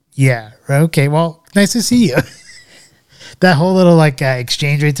 "Yeah, okay, well, nice to see you." That whole little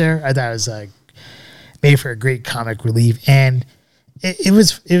exchange right there, I thought was made for a great comic relief, and it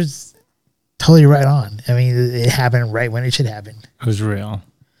was totally right on. I mean, it happened right when it should happen. It was real.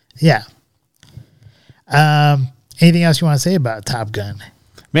 Yeah. Anything else you want to say about Top Gun?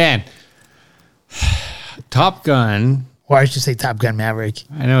 Man, Top Gun Or I should say Top Gun Maverick.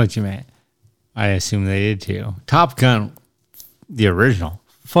 I know what you meant. I assume they did too. Top Gun, the original,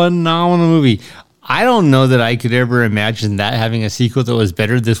 phenomenal movie. I don't know that I could ever imagine that having a sequel that was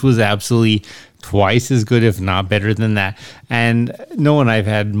better. This was absolutely twice as good, if not better than that. And Noah and I've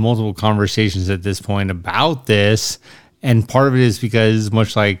had multiple conversations at this point about this. And part of it is because,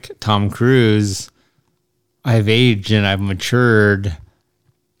 much like Tom Cruise, I've aged and I've matured,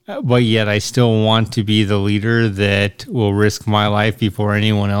 but yet I still want to be the leader that will risk my life before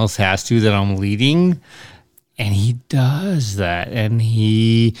anyone else has to, that I'm leading. And he does that. And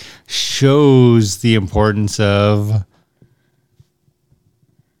he shows the importance of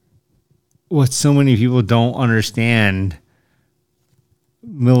what so many people don't understand.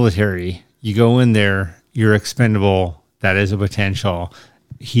 Military. You go in there, you're expendable. That is a potential.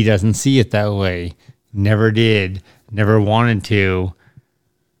 He doesn't see it that way. Never did. Never wanted to.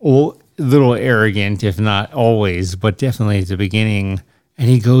 A little arrogant, if not always, but definitely at the beginning. And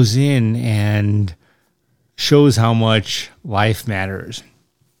he goes in and shows how much life matters.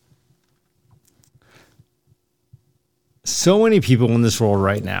 So many people in this world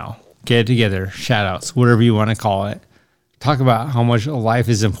right now, get together, shout outs, whatever you want to call it, talk about how much life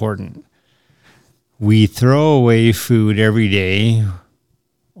is important. We throw away food every day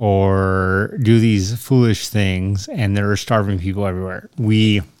or do these foolish things, and there are starving people everywhere.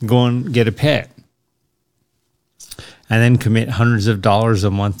 We go and get a pet and then commit hundreds of dollars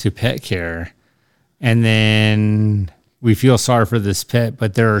a month to pet care. And then we feel sorry for this pet,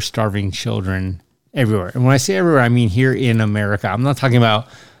 but there are starving children everywhere. And when I say everywhere, I mean here in America. I'm not talking about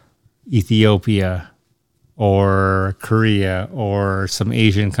Ethiopia or Korea or some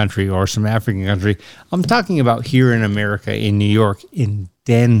Asian country or some African country. I'm talking about here in America, in New York, in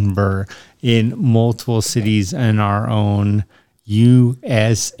Denver, in multiple cities in our own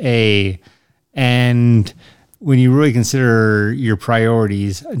USA. And when you really consider your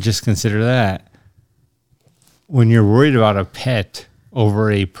priorities, just consider that. When you're worried about a pet over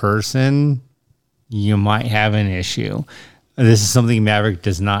a person, you might have an issue. This is something Maverick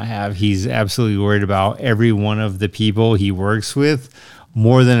does not have. He's absolutely worried about every one of the people he works with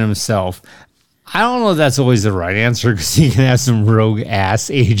more than himself. I don't know if that's always the right answer, because he can have some rogue ass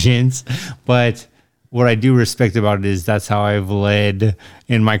agents. But what I do respect about it is that's how I've led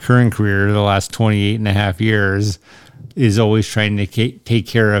in my current career the last 28 and a half years, is always trying to take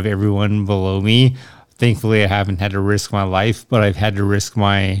care of everyone below me. Thankfully, I haven't had to risk my life, but I've had to risk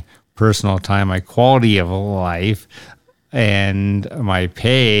my personal time, my quality of life, and my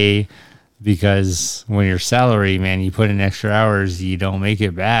pay, because when you're salary, man, you put in extra hours, you don't make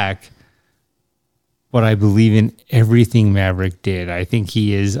it back. But I believe in everything Maverick did. I think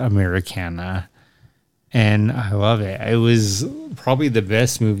he is Americana, and I love it. It was probably the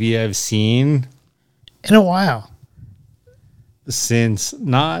best movie I've seen in a while. Since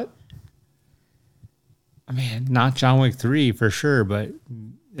not John Wick 3 for sure, but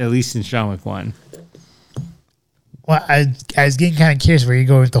at least since John Wick 1. Well, I was getting kind of curious where you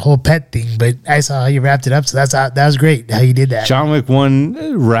go with the whole pet thing, but I saw how you wrapped it up, so that was great how you did that. John Wick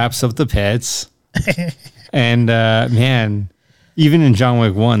 1 wraps up the pets, and man, even in John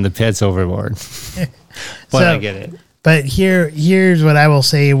Wick 1, the pet's overboard. But I get it. But here's what I will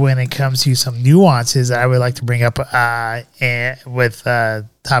say when it comes to some nuances that I would like to bring up with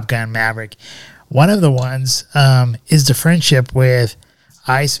Top Gun Maverick. One of the ones is the friendship with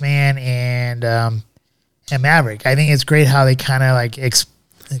Iceman and Maverick. I think it's great how they kind of like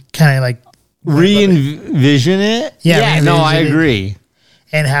re-envision it. Yeah, no, I agree.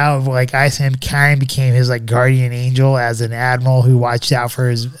 And how like Iceman kind of became his like guardian angel as an admiral who watched out for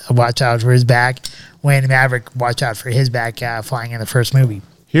his back, when Maverick watched out for his back flying in the first movie.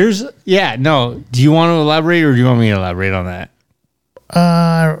 Do you want to elaborate, or do you want me to elaborate on that?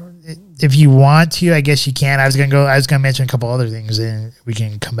 If you want to, I guess you can. I was gonna mention a couple other things, and we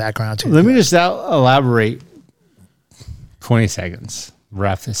can come back around to it. Let me just elaborate 20 seconds.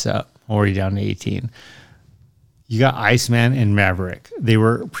 Wrap this up. Already down to 18. You got Iceman and Maverick. They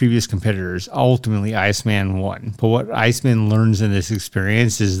were previous competitors. Ultimately, Iceman won. But what Iceman learns in this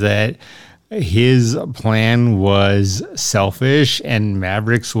experience is that his plan was selfish and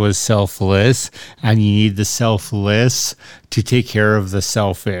Maverick's was selfless, and you need the selfless to take care of the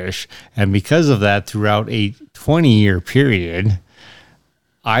selfish. And because of that, throughout a 20-year period,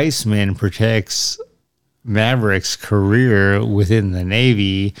 Iceman protects Maverick's career within the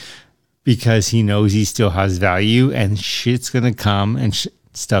Navy because he knows he still has value, and shit's going to come and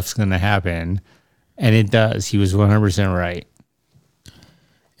stuff's going to happen. And it does. He was 100% right.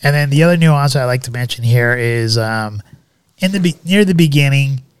 And then the other nuance I like to mention here is near the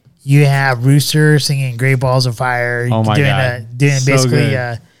beginning, You have Rooster singing "Great Balls of Fire." Oh my God. Doing So basically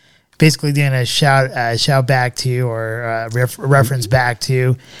good. basically doing a shout back to or reference back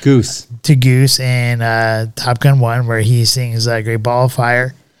to Goose. Goose in Top Gun 1, where he sings "Great Ball of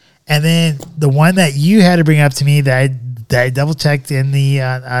Fire," and then the one that you had to bring up to me that I double checked in the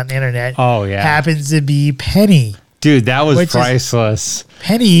on the internet. Oh, yeah. happens to be Penny. Dude, that was Which is- priceless.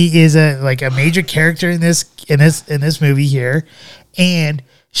 Penny is a major character in this movie here, and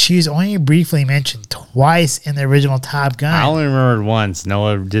she's only briefly mentioned twice in the original Top Gun. I only remembered once.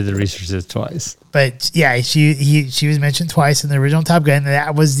 Noah did the research twice. But yeah, she was mentioned twice in the original Top Gun. And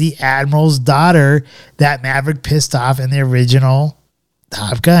that was the Admiral's daughter that Maverick pissed off in the original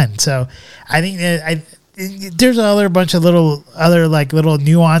Top Gun. So I think that there's a bunch of little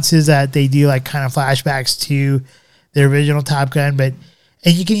nuances that they do, like kind of flashbacks to the original Top Gun,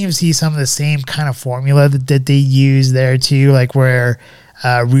 and you can even see some of the same kind of formula that they use there too, like where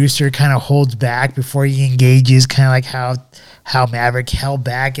Rooster kind of holds back before he engages, kind of like how Maverick held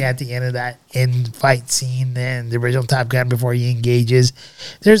back at the end of that end fight scene in the original Top Gun before he engages.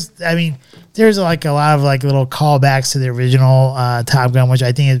 There's like a lot of like little callbacks to the original Top Gun, which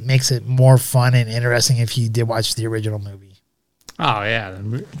I think it makes it more fun and interesting if you did watch the original movie. Oh, yeah.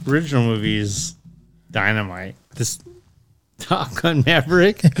 The original movie is dynamite. This Top Gun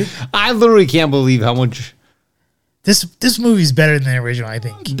Maverick. I literally can't believe how much This movie's better than the original, I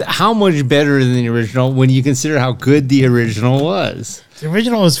think. how much better than the original when you consider how good the original was. The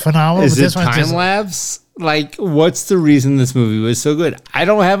original was phenomenal. Is but it this one's time just, lapse? Like, what's the reason this movie was so good? I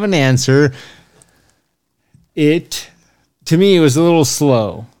don't have an answer. To me, it was a little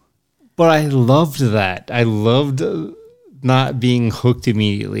slow, but I loved that. I loved not being hooked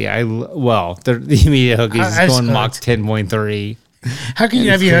immediately. The immediate hook is I was going Mach hooked. 10.3. How can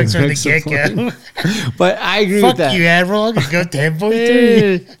you have your hooks from the Next to get-go? But I agree Fuck with that. you, Admiral. I'm going to go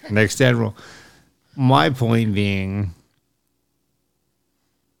 10.3. Next Admiral. My point being,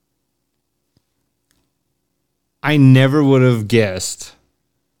 I never would have guessed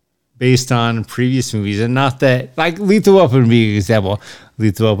based on previous movies, and not that, like, Lethal Weapon would be an example.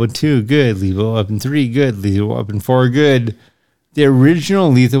 Lethal Weapon 2, good. Lethal Weapon 3, good. Lethal Weapon 4, good. The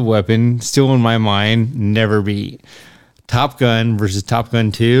original Lethal Weapon, still in my mind, never beat. Top Gun versus Top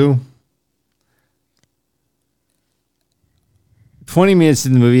Gun 2. 20 minutes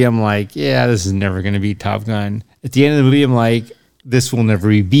in the movie, I'm like, yeah, this is never going to beat Top Gun. At the end of the movie, I'm like, this will never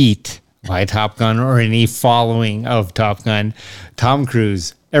be beat by Top Gun or any following of Top Gun. Tom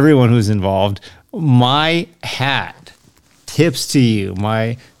Cruise, everyone who's involved, my hat tips to you.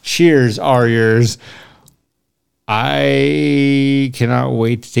 My cheers are yours. I cannot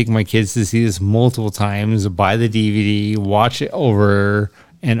wait to take my kids to see this multiple times, buy the DVD, watch it over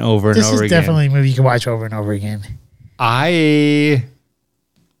and over and This over is again. definitely a movie you can watch over and over again. I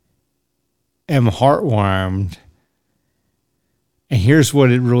am heartwarmed. And here's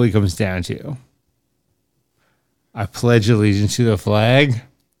what it really comes down to. I pledge allegiance to the flag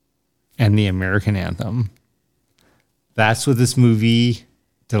and the American anthem. That's what this movie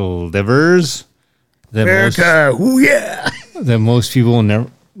delivers. America, ooh yeah. That most people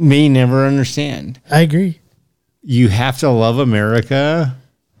may never understand. I agree. You have to love America.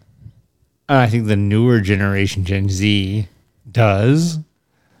 And I think the newer generation, Gen Z, does.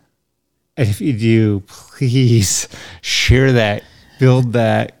 And if you do, please share that, build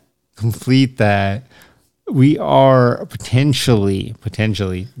that, complete that. We are potentially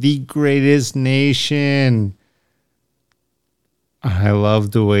the greatest nation. I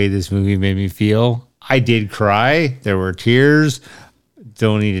love the way this movie made me feel. I did cry. There were tears.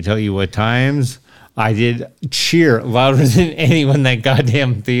 Don't need to tell you what times. I did cheer louder than anyone in that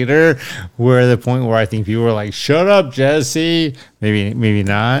goddamn theater. Where the point where I think people were like, "Shut up, Jesse." Maybe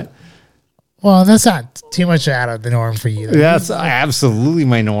not. Well, that's not too much out of the norm for you. That's absolutely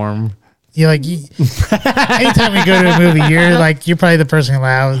my norm. Anytime we go to a movie, you're probably the person who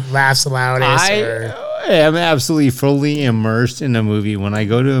laughs the loudest. I am absolutely fully immersed in a movie. When I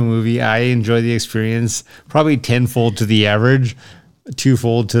go to a movie, I enjoy the experience probably tenfold to the average,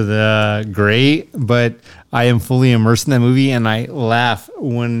 twofold to the great, but I am fully immersed in that movie, and I laugh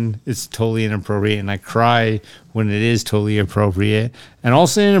when it's totally inappropriate, and I cry when it is totally appropriate, and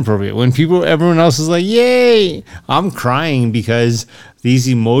also inappropriate. When everyone else is like, yay, I'm crying because these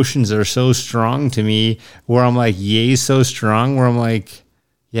emotions are so strong to me, where I'm like, yay, so strong, where I'm like,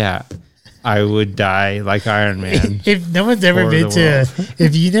 yeah, I would die like Iron Man. If no one's ever For been the to,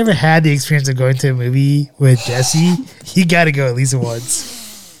 if you never had the experience of going to a movie with Jesse, you got to go at least once.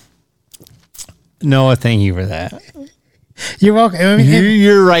 Noah, thank you for that. You're welcome. I mean,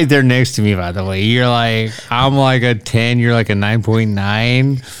 You're right there next to me, by the way. I'm like a 10, you're like a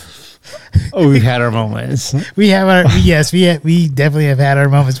 9.9. Oh, we've had our moments. We have our we definitely have had our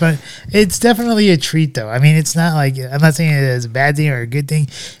moments, but it's definitely a treat though. I mean, it's not like, I'm not saying it is a bad thing or a good thing.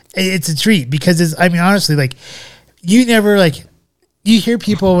 It's a treat because it's, I mean, honestly, like you never like, you hear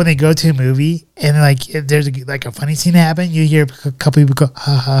people when they go to a movie and like if there's a funny scene happen, you hear a couple people go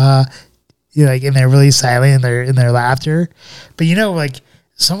ha ha ha, you know, like, and they're really silent in their laughter. But you know, like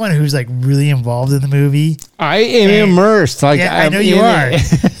someone who's like really involved in the movie, I am immersed. Like yeah, I know you are.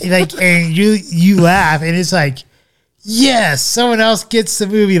 Like, and you laugh, and it's like, yes, someone else gets the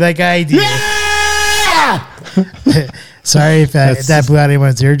movie like I do. Yeah! Sorry if that blew out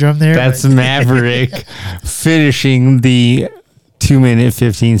anyone's eardrum there. That's Maverick finishing the 2-minute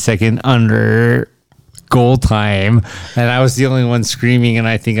 15-second under goal time, and I was the only one screaming, and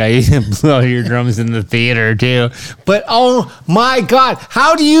I think I even blew out eardrums in the theater too. But oh my God,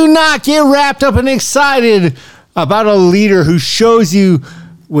 how do you not get wrapped up and excited about a leader who shows you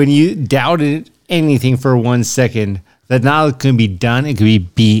when you doubted anything for 1 second that now it can be done, it can be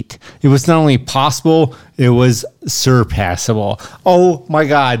beat. It was not only possible, it was surpassable. Oh my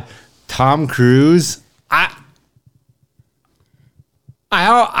God, Tom Cruise, I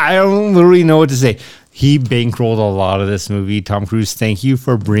don't literally know what to say. He bankrolled a lot of this movie. Tom Cruise, thank you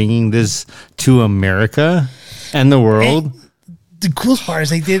for bringing this to America and the world. And the coolest part is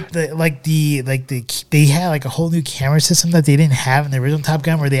they did they had like a whole new camera system that they didn't have in the original Top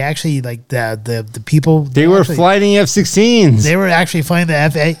Gun, where they actually like the people They were flying F-16s. They were actually flying the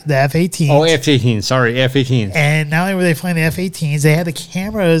F-18s. Oh, F-18. Sorry, F-18s. And not only were they flying the F-18s, they had the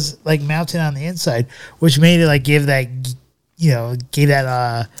cameras like mounted on the inside, which made it like gave that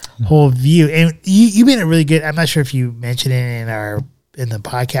whole view. And you made a really good, I'm not sure if you mentioned it in the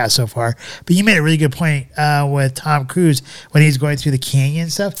podcast so far, but you made a really good point with Tom Cruise when he's going through the canyon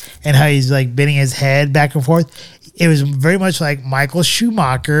and stuff and how he's like bending his head back and forth. It was very much like Michael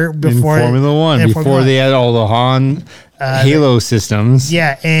Schumacher before in Formula One, before they had all the Halo systems.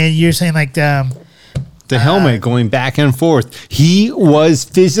 Yeah, and you're saying like the helmet going back and forth. He was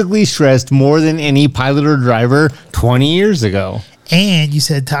physically stressed more than any pilot or driver 20 years ago. And you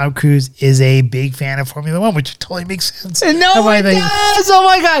said Tom Cruise is a big fan of Formula One, which totally makes sense. And no, it does. Oh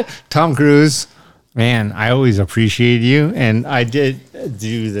my God. Tom Cruise, man, I always appreciate you. And I did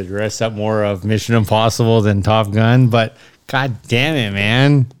do the dress up more of Mission Impossible than Top Gun, but God damn it,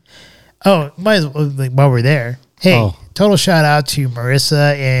 man. Oh, might as well, like, while we're there. Hey, total shout out to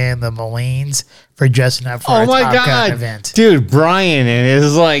Marissa and the Mullanes for dressing up for our Top Gun event. Dude, Brian and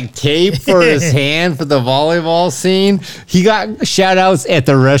his like tape for his hand for the volleyball scene. He got shout outs at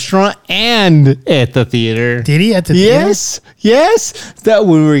the restaurant and at the theater. Did he at the theater? Yes. That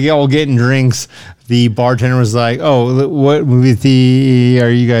when we were all getting drinks, the bartender was like, "Oh, what movie are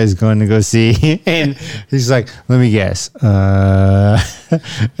you guys going to go see?" And he's like, "Let me guess."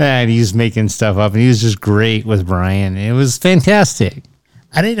 And he's making stuff up, and he was just great with Brian. It was fantastic.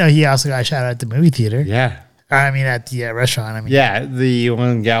 I didn't know he also got a shout out at the movie theater. Yeah. I mean, at the restaurant. I mean, yeah, the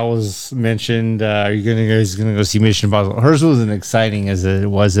one gal was mentioned. Are you gonna go see Mission Impossible? Hers wasn't exciting as it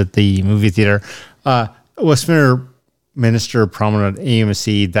was at the movie theater. Westminster Promenade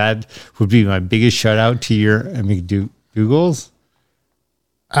AMC. That would be my biggest shout out to your McDougal's.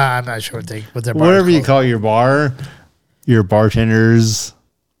 I'm not sure what their bar whatever you call your bar. Your bartenders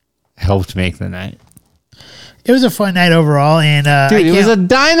helped make the night. It was a fun night overall, and dude, it was a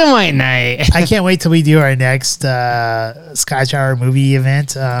dynamite night. I can't wait till we do our next Scotch Hour movie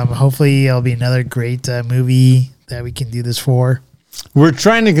event. Hopefully, it'll be another great movie that we can do this for. We're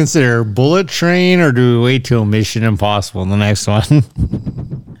trying to consider Bullet Train, or do we wait till Mission Impossible, the next one?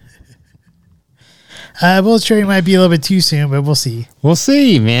 Bullet Train might be a little bit too soon, but we'll see. We'll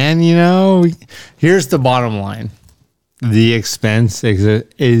see, man. You know, here's the bottom line. The expense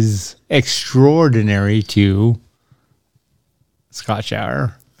is extraordinary to Scotch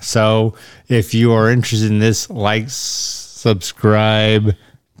Hour. So if you are interested in this, like, subscribe,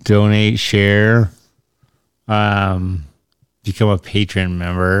 donate, share, become a patron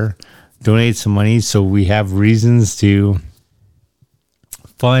member, donate some money so we have reasons to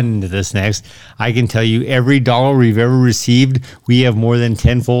fund this next. I can tell you every dollar we've ever received, we have more than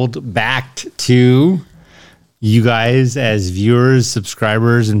tenfold backed to you guys as viewers,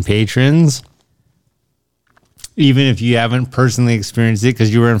 subscribers, and patrons. Even if you haven't personally experienced it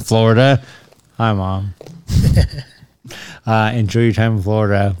because you were in Florida. Hi, Mom. Enjoy your time in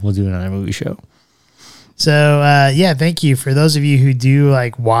Florida. We'll do another movie show. So, yeah, thank you. For those of you who do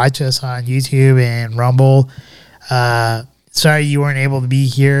like watch us on YouTube and Rumble, sorry you weren't able to be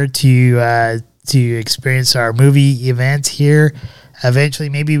here to experience our movie event here. Eventually,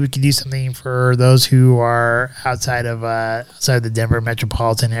 maybe we could do something for those who are outside of the Denver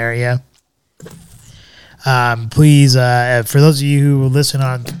metropolitan area. Please, for those of you who listen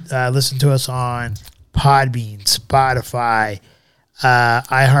to us on Podbean, Spotify,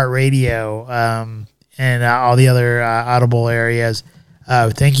 iHeartRadio, and all the other Audible areas.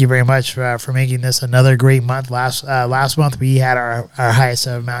 Thank you very much for making this another great month. Last month we had our highest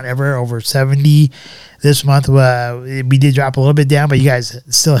amount ever, over 70. This month we did drop a little bit down, but you guys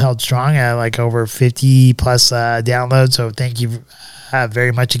still held strong at like over 50 plus downloads. So thank you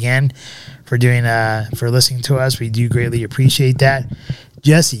very much again for listening to us. We do greatly appreciate that.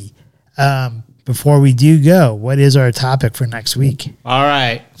 Jesse, before we do go, what is our topic for next week? All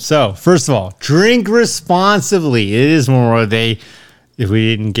right. So first of all, drink responsibly. It is Memorial Day. If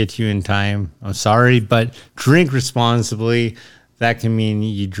we didn't get to you in time, I'm sorry, but drink responsibly. That can mean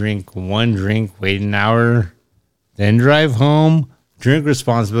you drink one drink, wait an hour, then drive home. Drink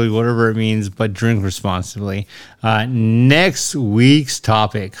responsibly, whatever it means, but drink responsibly. Next week's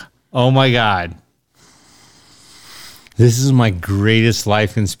topic. Oh my God. This is my greatest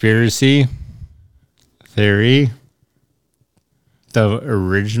life conspiracy theory. The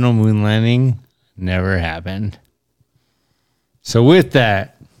original moon landing never happened. So with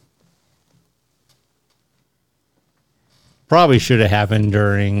that, probably should have happened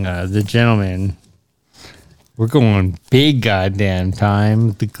during the gentleman. We're going big goddamn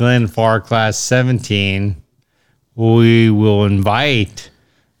time. The Glenn Farr Class 17. We will invite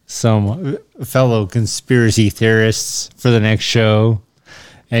some fellow conspiracy theorists for the next show.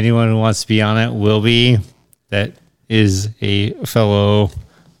 Anyone who wants to be on it will be. That is a fellow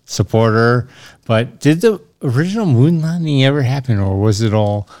supporter. But did the original moon landing ever happen, or was it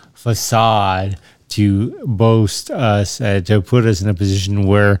all facade to boast us, to put us in a position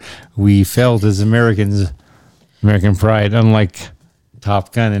where we felt as Americans, American pride, unlike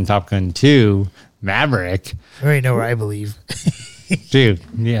Top Gun and Top Gun 2, Maverick. I already know where I believe. Dude,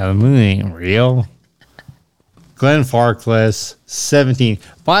 yeah, the moon ain't real. Glenn Farr Class 17.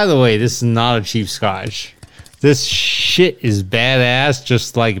 By the way, this is not a cheap Scotch. This shit is badass,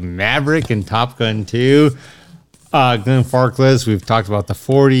 just like Maverick and Top Gun 2. Glenn Farr Class, we've talked about the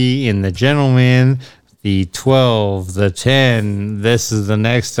 40 in the Gentleman, the 12, the 10. This is the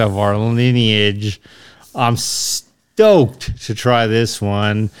next of our lineage. I'm stoked to try this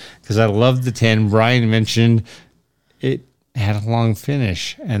one because I love the 10. Brian mentioned it had a long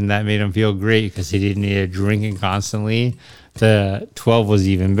finish, and that made him feel great because he didn't need to drink it constantly. The 12 was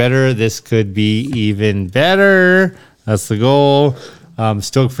even better. This could be even better. That's the goal.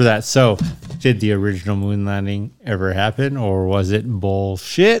 Stoked for that. So, did the original moon landing ever happen, or was it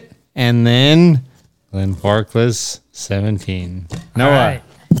bullshit? And then Glenn Farr Class 17. Noah. All right.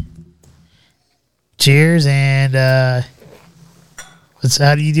 Cheers, and how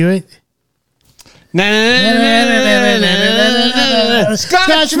do you do it?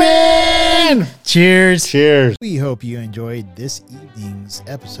 Scotchman! Cheers. Cheers. We hope you enjoyed this evening's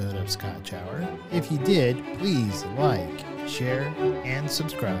episode of Scotch Hour. If you did, please like, share, and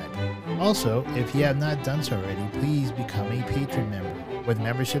subscribe. Also, if you have not done so already, please become a patron member, with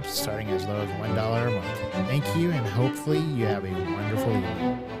memberships starting as low as $1 a month. Thank you, and hopefully you have a wonderful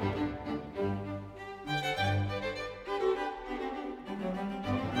evening.